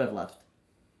 Would have left.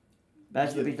 Bash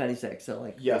at the Beach 96, so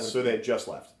like... Yes, so they had just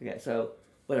left. Okay, so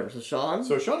whatever. So Shawn...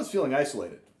 So Shawn is feeling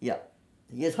isolated. Yeah.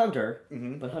 He is Hunter,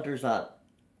 but Hunter's not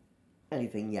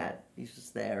anything yet. He's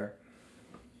just there.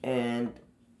 And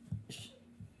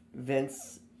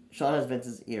Shawn has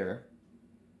Vince's ear.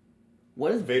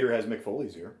 What is... Vader has Mick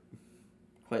Foley's ear.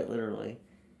 Quite literally.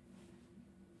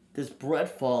 Does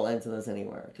Brett fall into this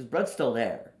anywhere? Because Brett's still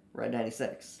there, right?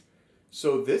 96.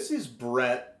 So this is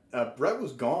Brett. Brett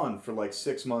was gone for like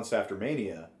 6 months after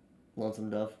Mania. Lonesome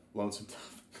Dove.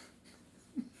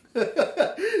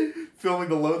 Filming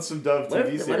the Lonesome Dove TV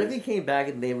series. What if he came back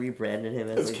and they rebranded him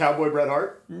as like, Cowboy Bret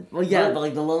Hart? Well, yeah, but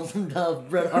like the Lonesome Dove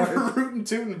Bret Hart. Rootin'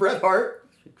 Tootin' Bret Hart.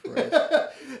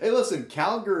 Hey, listen,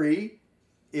 Calgary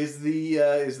is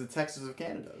the Texas of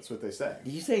Canada. That's what they say.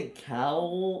 Did you say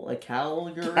Calgary?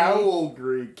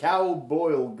 Calgary.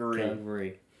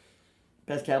 Calgary.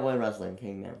 Best cowboy in wrestling,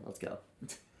 King Man. Let's go.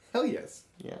 Hell yes.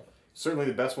 Yeah. Certainly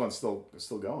the best one's still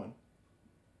going.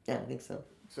 Yeah, I think so.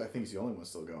 I think he's the only one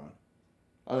still going.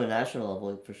 On the national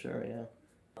level, for sure, yeah.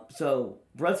 So,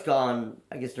 Brett's gone,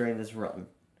 I guess, during this run.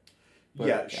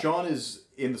 But, Shawn is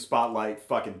in the spotlight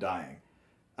fucking dying.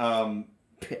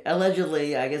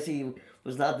 Allegedly, I guess he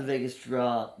was not the biggest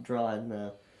draw in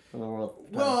the world.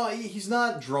 Well, he's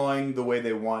not drawing the way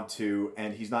they want to,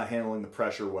 and he's not handling the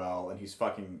pressure well, and he's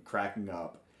fucking cracking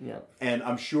up. Yeah. And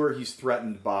I'm sure he's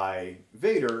threatened by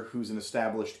Vader, who's an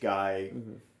established guy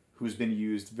who's been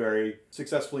used very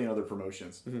successfully in other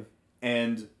promotions.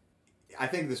 And I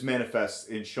think this manifests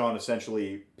in Shawn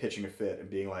essentially pitching a fit and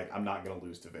being like, I'm not going to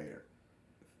lose to Vader.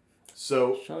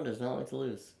 So Shawn does not like to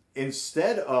lose.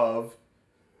 Instead of,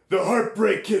 the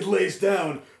Heartbreak Kid lays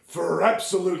down for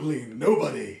absolutely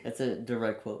nobody. That's a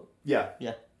direct quote. Yeah.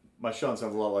 Yeah. My Shawn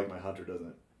sounds a lot like my Hunter, doesn't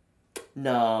it?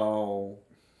 No.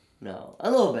 A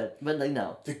little bit, but like,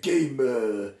 no. The game,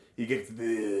 he gets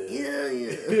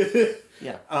the...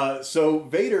 Yeah. So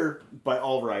Vader, by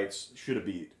all rights, should have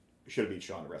beat Shawn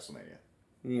at WrestleMania.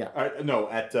 Yeah. No,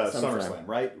 at SummerSlam,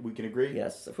 right? We can agree?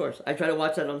 Yes, of course. I try to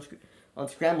watch that on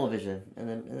Scramble-Vision in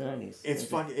the 90s.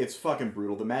 It's fucking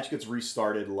brutal. The match gets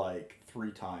restarted like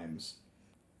 3 times.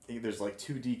 There's like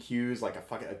 2 DQs, like a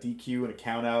DQ and a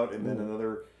count out, and then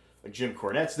another. Like Jim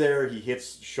Cornette's there. He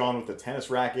hits Shawn with the tennis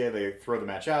racket. They throw the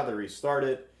match out. They restart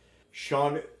it.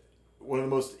 Shawn, one of the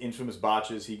most infamous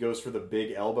botches. He goes for the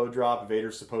big elbow drop.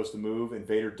 Vader's supposed to move, and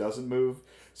Vader doesn't move.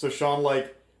 So Shawn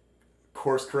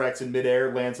course corrects in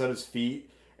midair, lands on his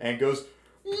feet, and goes,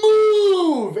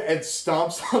 "Move!" and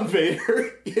stomps on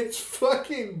Vader. It's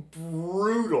fucking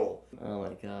brutal. Oh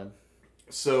my god.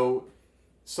 So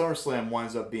SummerSlam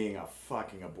winds up being a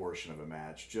fucking abortion of a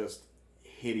match. Just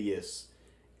hideous.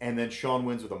 And then Shawn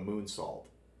wins with a moonsault.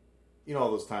 You know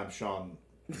all those times Shawn...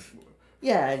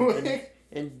 Yeah,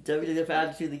 and WWF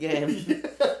added to the game.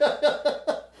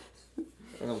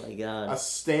 Oh my god. A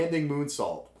standing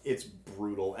moonsault. It's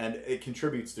brutal. And it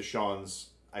contributes to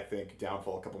Shawn's, I think,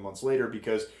 downfall a couple months later,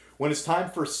 because when it's time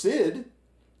for Sid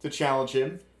to challenge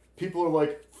him, people are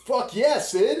like, fuck yeah,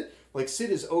 Sid! Like,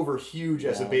 Sid is over huge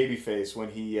as a babyface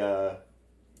when he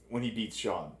beats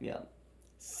Shawn. Yeah.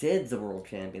 Sid's the world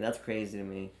champion. That's crazy to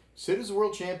me. Sid is a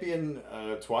world champion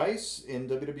twice in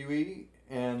WWE.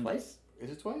 And twice? Is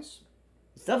it twice?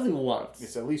 It's definitely once.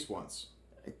 It's at least once.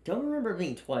 I don't remember it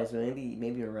being twice, but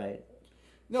maybe you're right.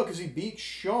 No, because he beat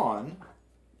Shawn.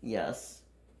 Yes.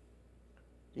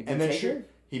 He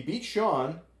beat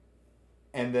Shawn,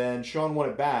 and then Shawn won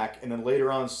it back, and then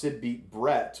later on Sid beat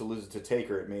Brett to lose it to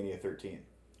Taker at Mania 13.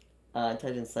 I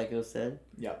typed in Psycho Sid.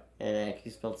 Yep. And I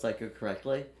actually spelled Psycho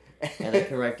correctly. And it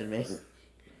corrected me.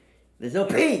 There's no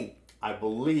P! I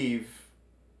believe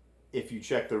if you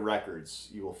check the records,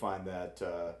 you will find that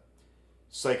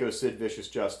Psycho Sid Vicious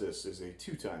Justice is a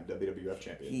 2-time WWF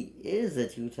champion. He is a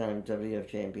 2-time WWF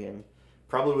champion.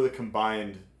 Probably with a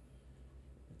combined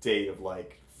date of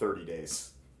 30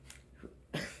 days.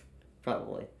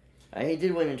 Probably. He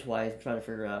did win it twice. I'm trying to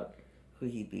figure out who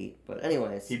he beat. But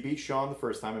anyways. He beat Shawn the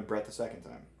first time and Brett the second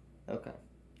time. Okay.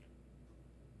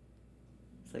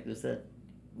 Psycho Sid.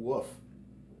 Woof.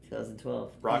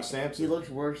 2012. Brock Sampson. He looks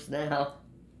worse now.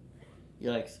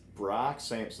 Yikes. Brock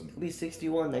Sampson. He'll be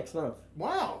 61 next month.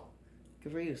 Wow.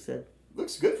 Good for you, Sid.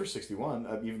 Looks good for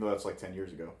 61, even though that's 10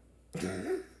 years ago.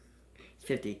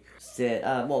 50. Sid.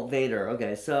 Vader.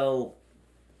 Okay, so...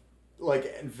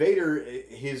 Vader,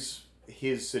 his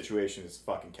situation is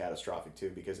fucking catastrophic,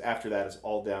 too, because after that, it's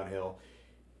all downhill.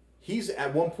 He's,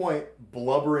 at one point,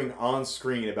 blubbering on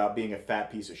screen about being a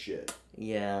fat piece of shit.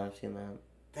 Yeah, I've seen that.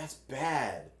 That's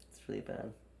bad. It's really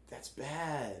bad. That's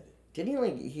bad.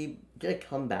 Didn't he did a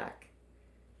comeback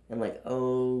in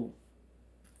 04?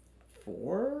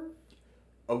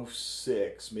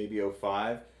 06, maybe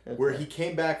 05, where he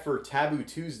came back for Taboo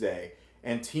Tuesday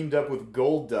and teamed up with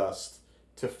Goldust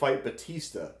to fight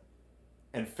Batista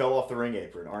and fell off the ring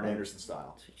apron, Arn Anderson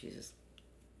style. Jesus.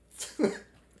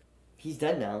 He's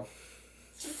dead now.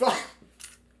 Fuck.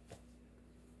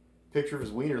 Picture of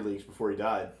his wiener leaks before he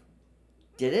died.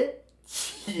 Did it?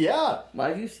 Yeah. Why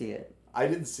did you see it? I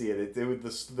didn't see it.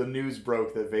 The news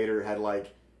broke that Vader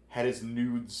had his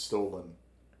nudes stolen.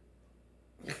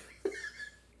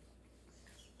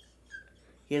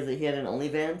 He had an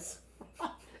OnlyFans?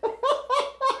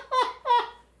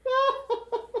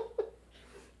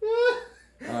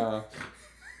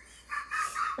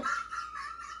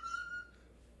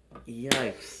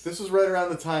 Yikes. This was right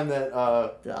around the time that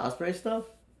the Osprey stuff?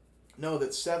 No,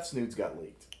 that Seth's nudes got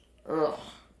leaked. Ugh.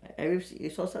 You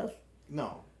saw Seth?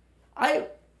 No. I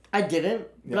didn't,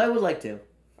 but I would like to.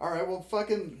 Alright, well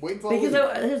fucking wait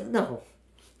until no.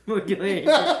 We're doing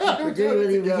it with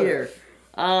him here.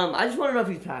 I just want to know if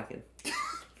he's packing.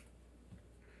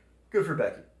 Good for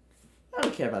Becky. I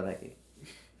don't care about Becky.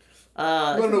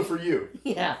 I want to know for you.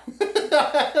 Yeah.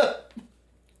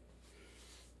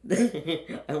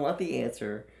 I want the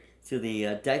answer to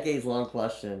the decades-long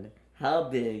question: how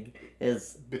big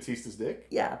is Batista's dick?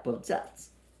 Yeah, but Seth's.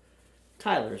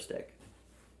 Tyler's dick.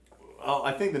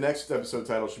 I think the next episode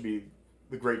title should be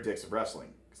 "The Great Dicks of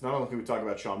Wrestling." Because not only can we talk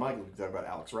about Shawn Michaels, we can talk about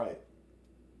Alex Wright.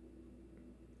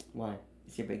 Why?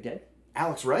 Is he a big dick?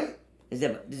 Alex Wright? Does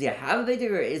he have a big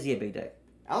dick or is he a big dick?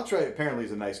 Alex Wright apparently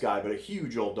is a nice guy, but a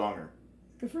huge old donger.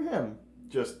 Good for him.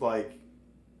 Just like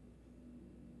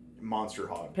monster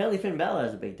hog. Apparently Finn Balor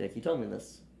has a big dick. You told me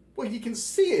this. Well, you can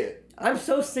see it. I'm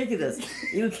so sick of this.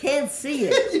 You can't see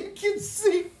it. You can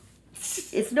see.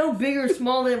 It's no bigger or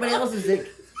smaller than anybody else's dick.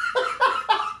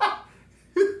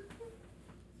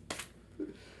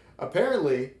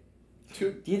 Apparently,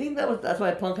 Do you think that's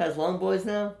why Punk has long boys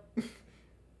now?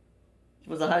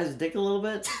 Was to hide his dick a little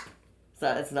bit?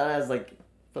 It's not as like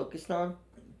focused on.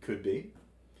 Could be.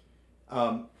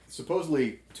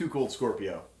 Supposedly, Too Cold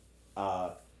Scorpio,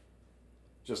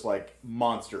 just like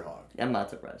monster hog. I'm not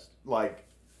surprised. Like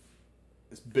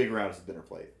as big around as a dinner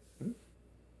plate.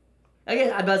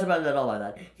 Again, I'm not surprised at all by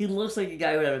that. He looks like a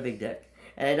guy who would have a big dick,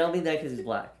 and I don't think that because he's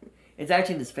black. It's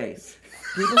actually in his face.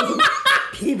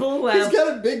 People who have... He's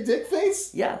got a big dick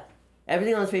face? Yeah.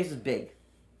 Everything on his face is big.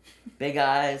 Big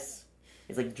eyes.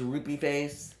 It's like droopy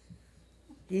face.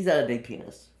 He's got a big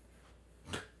penis.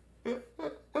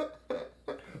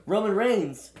 Roman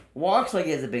Reigns walks like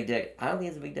he has a big dick. I don't think he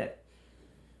has a big dick.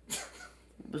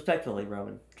 Respectfully,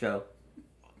 Roman. Joe.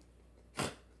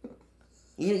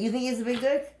 You think he has a big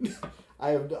dick?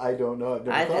 I don't know. I've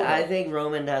never thought I think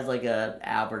Roman has like a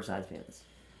average size penis.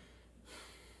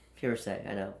 Pure say,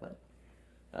 I know, but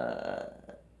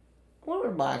what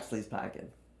would Moxley's packing?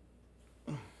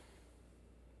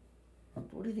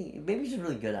 What do you think? Maybe he's just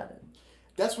really good at it.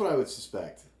 That's what I would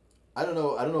suspect. I don't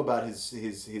know about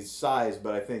his size,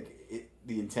 but I think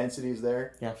the intensity is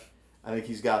there. Yeah. I think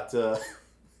he's got go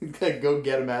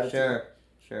get him attitude.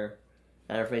 Sure.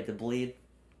 Not afraid to bleed.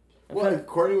 Well,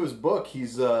 according to his book,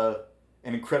 he's an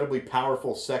incredibly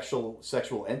powerful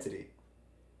sexual entity.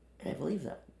 I believe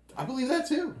that. I believe that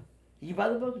too. Did you buy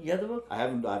the book? You have the book? I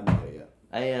haven't read it yet.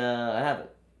 I have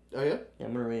it. Oh yeah? Yeah,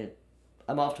 I'm gonna read it.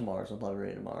 I'm off tomorrow, so I'll probably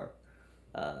read it tomorrow.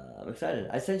 I'm excited.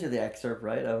 I sent you the excerpt,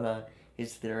 right, of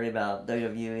his theory about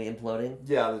WWE imploding.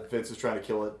 Yeah, that Vince is trying to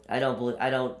kill it. I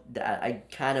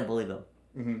kind of believe him.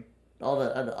 Mm-hmm. All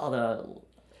the.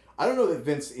 I don't know that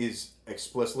Vince is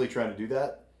explicitly trying to do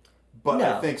that, but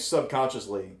No. I think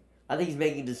subconsciously. I think he's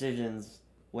making decisions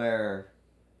where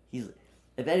if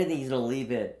anything, he's gonna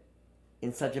leave it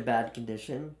in such a bad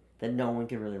condition that no one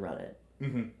can really run it.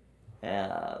 Mm-hmm.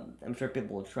 I'm sure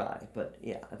people will try, but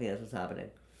yeah, I think that's what's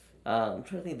happening. I'm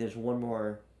trying to think if there's one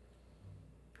more.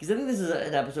 Because I think this is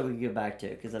an episode we can get back to.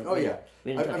 We didn't touch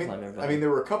upon everybody. I mean, there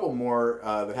were a couple more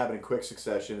that happened in quick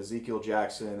succession. Ezekiel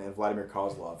Jackson and Vladimir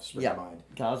Kozlov spring to mind.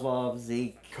 Kozlov,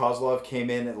 Zeke. Kozlov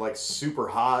came in at like super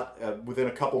hot within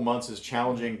a couple months is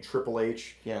challenging Triple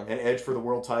H and Edge for the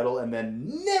world title, and then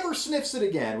never sniffs it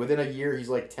again. Within a year, he's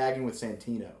like tagging with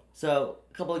Santino. So,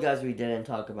 a couple of guys we didn't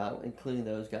talk about, including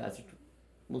those guys.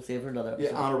 We'll save for another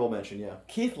episode. Yeah, honorable mention, yeah.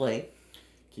 Keith Lee.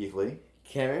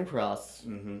 Karrion Kross.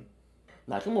 Mm-hmm.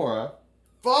 Nakamura.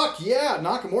 Fuck yeah!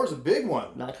 Nakamura's a big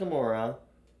one. Nakamura.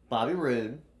 Bobby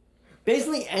Roode.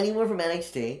 Basically anyone from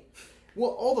NXT.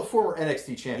 Well, all the former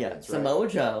NXT champions, right? Samoa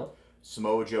Joe.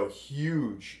 Samoa Joe,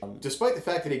 huge. Despite the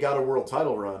fact that he got a world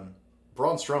title run,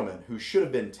 Braun Strowman, who should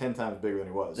have been 10 times bigger than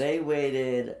he was. They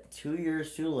waited 2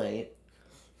 years too late.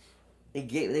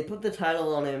 They put the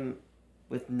title on him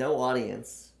with no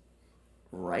audience.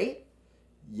 Right?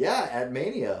 Yeah, at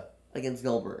Mania. Against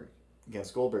Goldberg. Because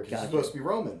he's supposed to be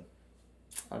Roman.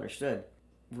 Understood.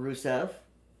 Rusev,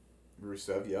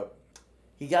 yep.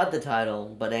 He got the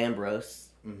title, but Ambrose.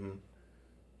 Mm-hmm.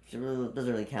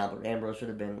 Doesn't really count, but Ambrose should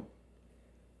have been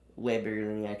way bigger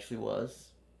than he actually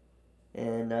was.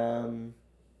 And,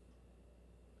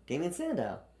 Damien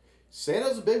Sandow.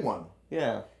 Sandow's a big one.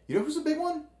 Yeah. You know who's a big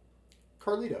one?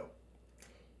 Carlito.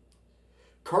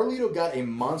 Carlito got a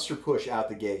monster push out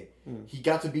the gate. He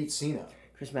got to beat Cena.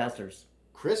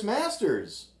 Chris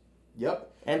Masters.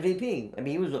 Yep. MVP. I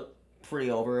mean, he was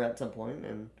pretty over at some point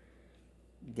and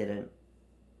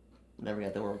never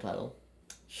got the world title.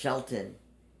 Shelton.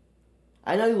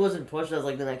 I know he wasn't pushed as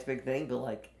like the next big thing, but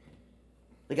like,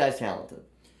 the guy's talented.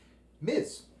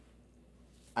 Miz.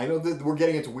 I know that we're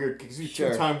getting into weird because he's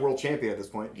two-time world champion at this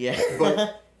point. Yeah.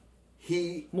 But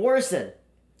Morrison.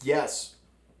 Yes.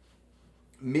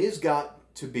 Miz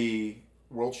got to be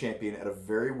world champion at a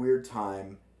very weird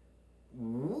time.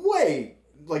 Nowhere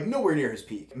near his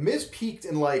peak. Miz peaked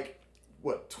in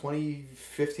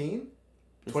 2015?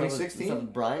 2016? Stuff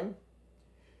with Brian?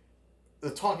 The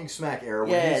Talking Smack era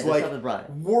where he's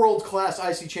world-class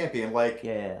IC champion.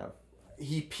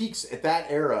 He peaks at that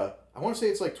era. I want to say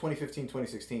it's 2015,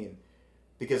 2016.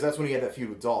 Because that's when he had that feud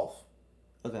with Dolph.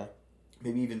 Okay.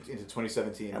 Maybe even into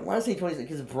 2017. I want to say 2016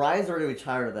 because Brian's already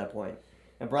retired at that point,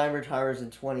 and Brian retires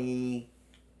in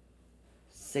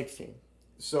 2016.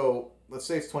 So let's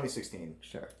say it's 2016.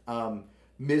 Sure.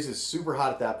 Miz is super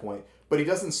hot at that point, but he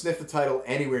doesn't sniff the title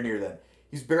anywhere near then.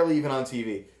 He's barely even on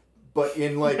TV. But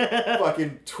in like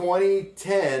fucking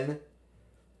 2010,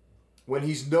 when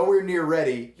he's nowhere near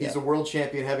ready, he's a world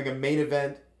champion having a main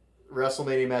event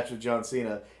WrestleMania match with John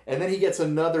Cena. And then he gets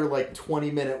another like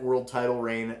 20-minute world title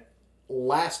reign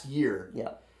last year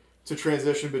to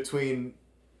transition between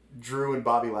Drew and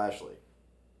Bobby Lashley.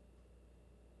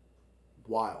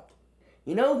 Wild.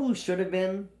 You know who should have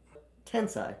been?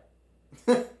 Tensai.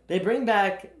 They bring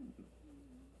back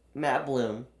Matt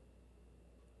Bloom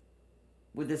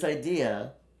with this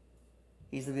idea.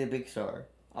 He's going to be a big star,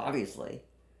 obviously.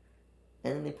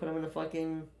 And then they put him in a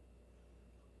fucking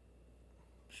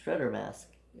Shredder mask.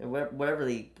 Whatever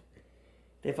they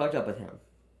fucked up with him.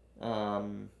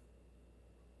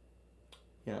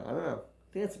 Yeah, I don't know.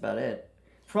 I think that's about it.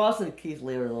 Frost and Keith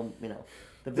Lee are the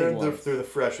big ones. They're the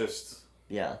freshest.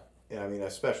 Yeah. Yeah, I mean,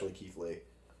 especially Keith Lee.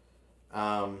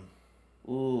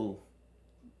 Ooh.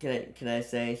 Can I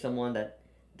say someone that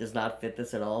does not fit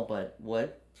this at all, but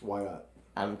would? Why not?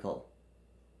 Adam Cole.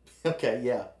 Okay,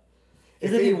 yeah.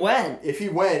 If he went. If he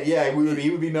went, yeah, he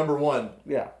would be number one.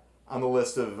 Yeah. On the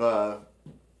list of...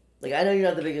 Like, I know you're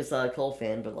not the biggest Cole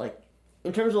fan, but, like,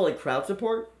 in terms of, like, crowd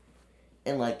support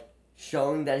and, like,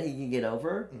 showing that he can get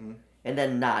over and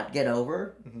then not get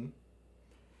over,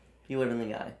 he would have been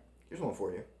the guy. Here's one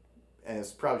for you. And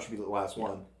it probably should be the last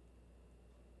one.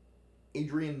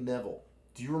 Adrian Neville.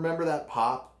 Do you remember that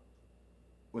pop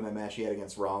when that match he had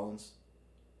against Rollins?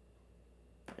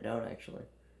 I don't, actually.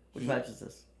 Which match is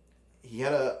this? He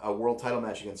had a world title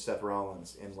match against Seth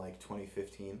Rollins in, like,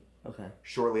 2015. Okay.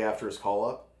 Shortly after his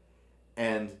call-up.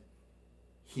 And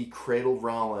he cradled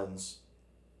Rollins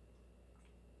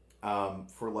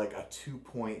for, like, a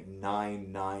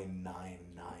 2.99999.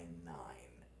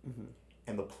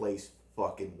 And the place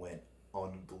fucking went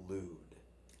unglued.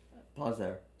 Pause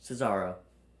there. Cesaro.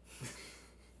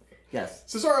 Yes.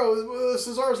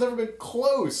 Cesaro's never been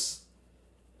close.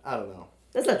 I don't know.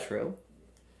 That's not true.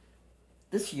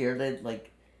 This year,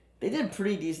 they did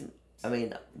pretty decent. I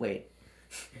mean, wait.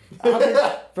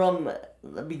 From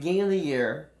the beginning of the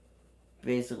year,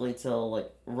 basically till, like,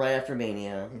 right after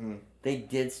Mania, they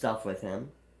did stuff with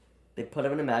him. They put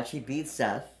him in a match. He beat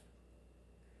Seth.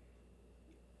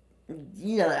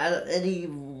 And he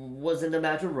was in a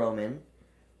match with Roman.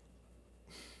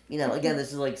 Again,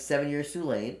 this is like 7 years too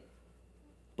late.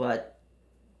 But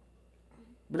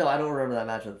no, I don't remember that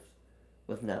match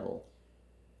with Neville.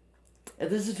 If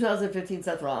this is 2015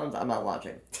 Seth Rollins, I'm not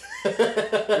watching.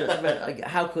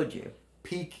 How could you?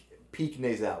 Peak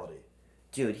nasality.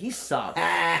 Dude, he sucks.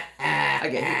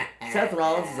 Okay, Seth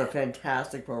Rollins is a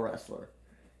fantastic pro wrestler.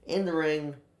 In the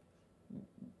ring,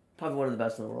 probably one of the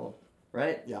best in the world.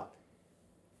 Right? Yeah.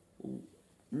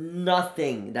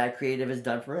 Nothing that creative has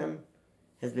done for him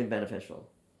has been beneficial.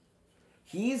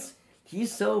 He's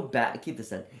so bad. Keep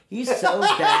this in. He's so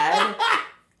bad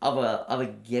of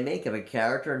a gimmick, of a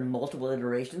character, and multiple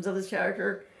iterations of this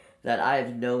character that I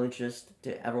have no interest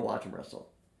to ever watch him wrestle.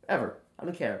 Ever. I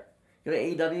don't care. Go to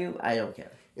AEW, I don't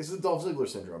care. It's the Dolph Ziggler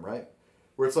syndrome, right?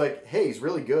 Where it's like, hey, he's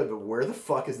really good, but where the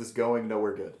fuck is this going?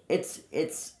 Nowhere good. It's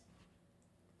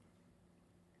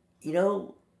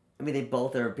I mean, they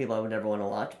both are people I would never want to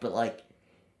watch, but, like,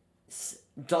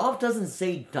 Dolph doesn't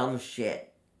say dumb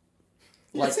shit.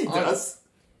 Yes, he does.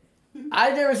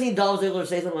 I've never seen Dolph Ziggler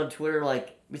say something on Twitter,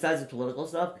 like, besides his political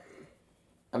stuff.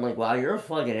 I'm like, wow, you're a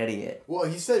fucking idiot. Well,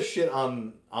 he says shit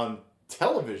on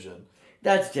television.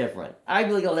 That's different. I'd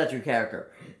be like, oh, that's your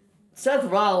character. Seth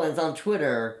Rollins on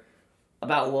Twitter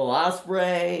about Will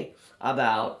Ospreay,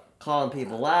 about calling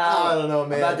people out. I don't know,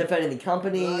 man. About defending the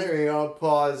company. There you go.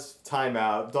 Pause. Time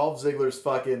out. Dolph Ziggler's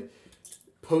fucking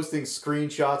posting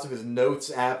screenshots of his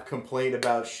Notes app complaint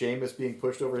about Sheamus being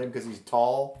pushed over him because he's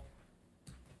tall.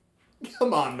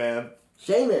 Come on, man.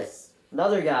 Sheamus.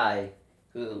 Another guy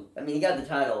who, I mean, he got the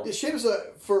title. Yeah, Sheamus,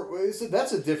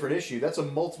 that's a different issue. That's a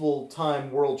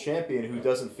multiple-time world champion who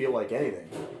doesn't feel like anything.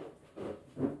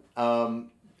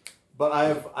 But I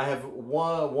have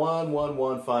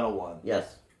one final one.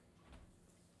 Yes.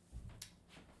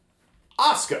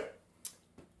 Asuka.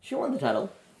 She won the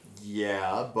title.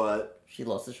 Yeah, but she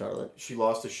lost to Charlotte.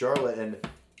 And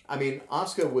I mean,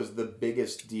 Asuka was the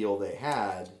biggest deal they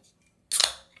had.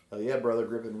 Oh yeah, brother,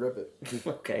 grip it and rip it.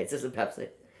 Okay, it's just a Pepsi.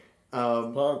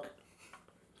 Punk.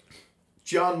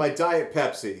 John, my Diet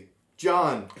Pepsi.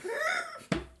 John.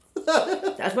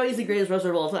 That's why he's the greatest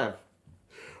wrestler of all time.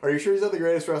 Are you sure he's not the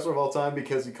greatest wrestler of all time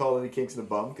because he called Eddie Kingston a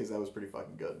bum? Because that was pretty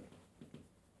fucking good.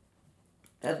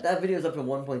 That video's up to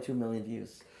 1.2 million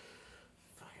views.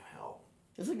 Fucking hell.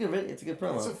 It's a good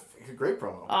promo. It's a great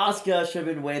promo. Asuka should have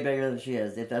been way bigger than she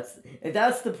is. If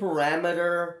that's the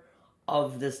parameter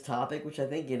of this topic, which I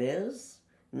think it is,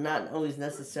 not always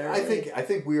necessarily. I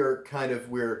think we're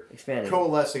expanding,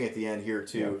 coalescing at the end here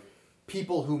to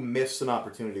people who missed an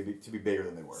opportunity to be bigger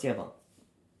than they were. CM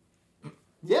Punk.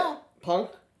 Yeah.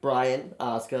 Punk, Bryan,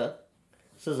 Asuka,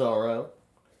 Cesaro,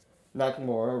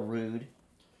 Nakamura, Rude,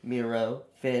 Miro,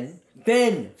 Finn.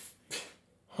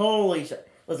 Holy shit.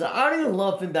 Listen, I don't even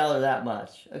love Finn Balor that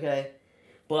much, okay?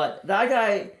 But that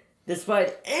guy,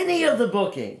 despite any of the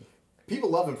booking... People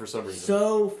love him for some reason.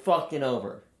 So fucking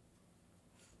over.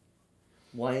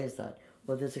 Why is that?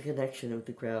 Well, there's a connection with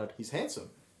the crowd. He's handsome.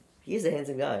 He's a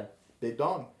handsome guy. Big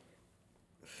dong.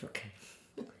 Okay.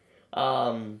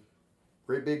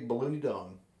 Great big balloony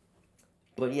dong.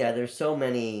 But yeah, there's so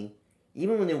many...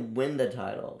 Even when they win the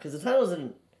title, because the title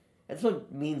isn't... That's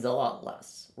what means a lot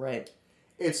less, right?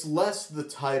 It's less the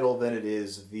title than it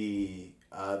is the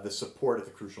support at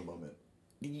the crucial moment.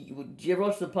 Did you ever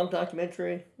watch the Punk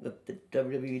documentary that the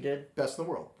WWE did? Best in the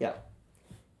world. Yeah.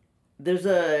 There's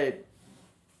a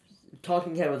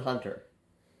talking head with Hunter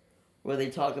where they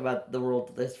talk about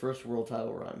his first world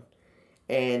title run.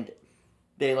 And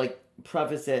they,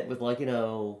 preface it with,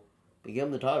 we give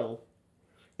him the title.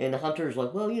 And Hunter's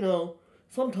like, well,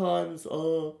 sometimes,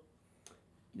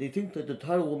 they think that the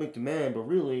title will make the man, but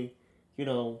really,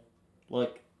 the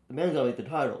man's gotta make the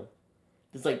title.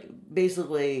 It's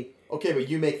basically... Okay, but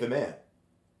you make the man.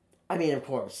 I mean, of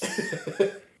course.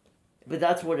 But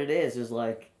that's what it is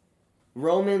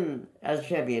Roman, as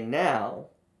champion now,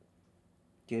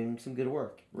 doing some good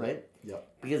work, right? Yep.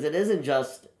 Because it isn't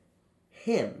just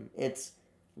him, it's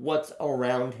what's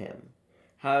around him.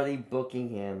 How are they booking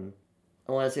him?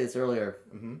 I want to say this earlier.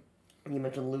 Mm-hmm. You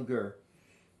mentioned Luger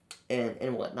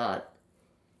and whatnot.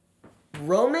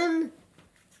 Roman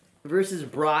versus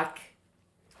Brock,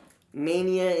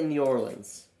 Mania in New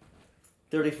Orleans,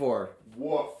 34.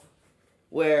 Woof.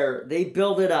 Where they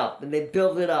build it up, and they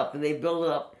build it up, and they build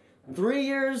it up. 3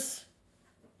 years?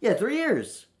 Yeah, 3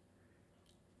 years.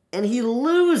 And he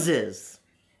loses.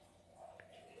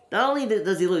 Not only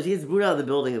does he lose, he gets booed out of the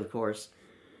building, of course.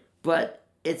 But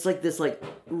it's this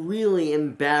really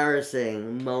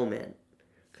embarrassing moment.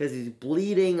 Because he's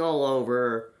bleeding all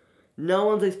over. No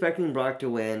one's expecting Brock to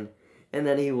win. And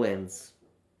then he wins.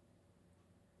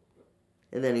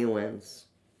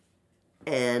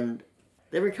 And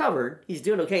they recovered. He's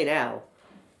doing okay now.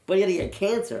 But he had to get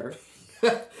cancer.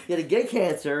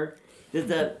 There's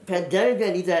the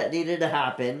pandemic that needed to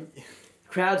happen.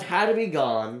 Crowds had to be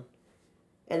gone.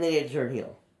 And then he had to turn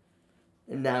heel.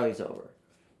 And now he's over.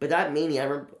 But that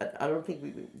Mania, I don't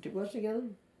think did we watch together?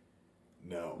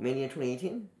 No. Mania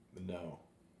 2018? No.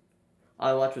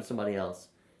 I watched with somebody else.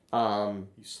 You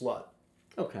slut.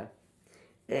 Okay.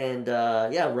 And,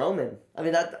 Roman. I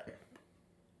mean,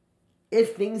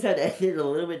 if things had ended a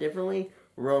little bit differently,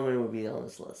 Roman would be on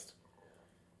this list.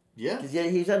 Yeah. Because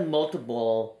he's had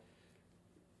multiple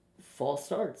false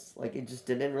starts. It just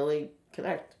didn't really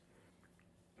connect.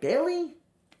 Bayley?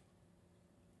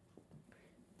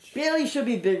 Bayley should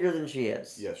be bigger than she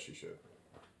is. Yes, she should.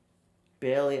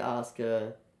 Bayley,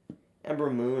 Asuka, Ember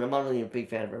Moon. I'm not really a big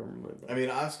fan of Ember Moon. I mean,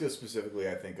 Asuka specifically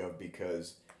I think of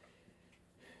because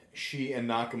she and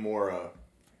Nakamura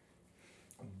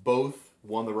both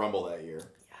won the Rumble that year.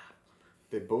 Yeah.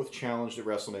 They both challenged at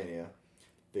WrestleMania.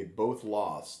 They both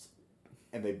lost.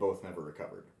 And they both never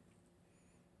recovered.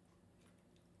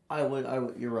 I would.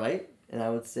 You're right. And I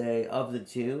would say of the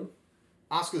two,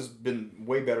 Asuka's been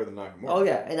way better than Nakamura. Oh,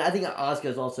 yeah. And I think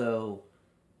Asuka's also,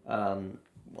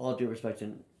 all due respect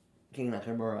to King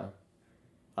Nakamura.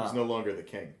 He's no longer the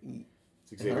king.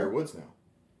 It's Xavier Woods now.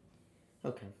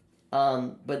 Okay.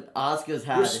 But Asuka's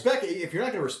had... Respect. If you're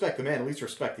not going to respect the man, at least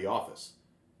respect the office.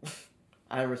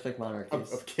 I respect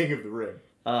monarchies. Of King of the Ring.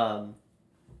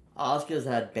 Asuka's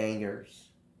had bangers.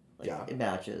 In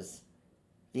matches.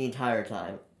 The entire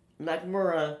time.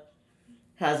 Nakamura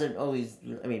hasn't always...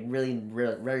 I mean, really,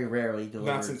 very rarely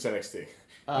delivered. Not since NXT.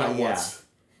 Not once.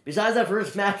 Besides that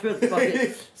first match with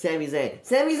fucking Sami Zayn.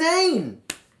 Sami Zayn!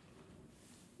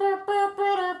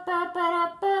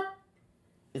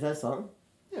 Is that a song?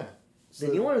 Yeah. The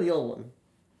new one or the old one?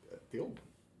 The old one.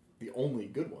 The only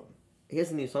good one. He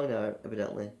has a new song now,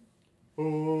 evidently.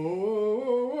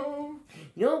 Oh.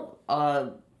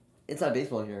 It's not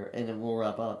baseball here, and then we'll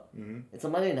wrap up. Mm-hmm. It's a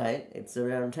Monday night. It's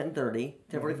around 10:30,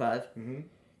 10:45. Mm-hmm.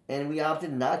 And we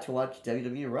opted not to watch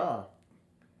WWE Raw.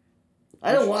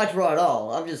 I don't watch Raw at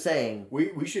all. I'm just saying.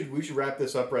 We should wrap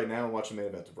this up right now and watch the main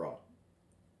event of Raw.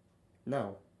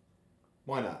 No.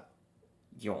 Why not?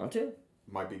 Do you want to?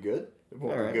 Might be good. It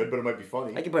won't All right. be good, but it might be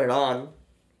funny. I can put it on.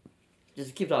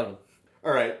 Just keep talking.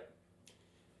 All right.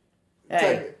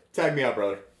 Hey. Tag me out,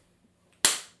 brother.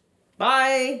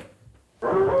 Bye.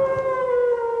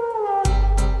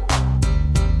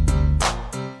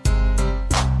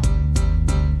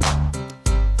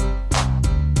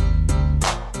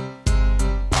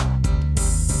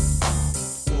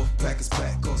 Wolfpack is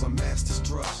back, cause I'm mass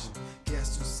destruction.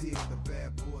 Guess who's here, the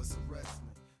bad boy.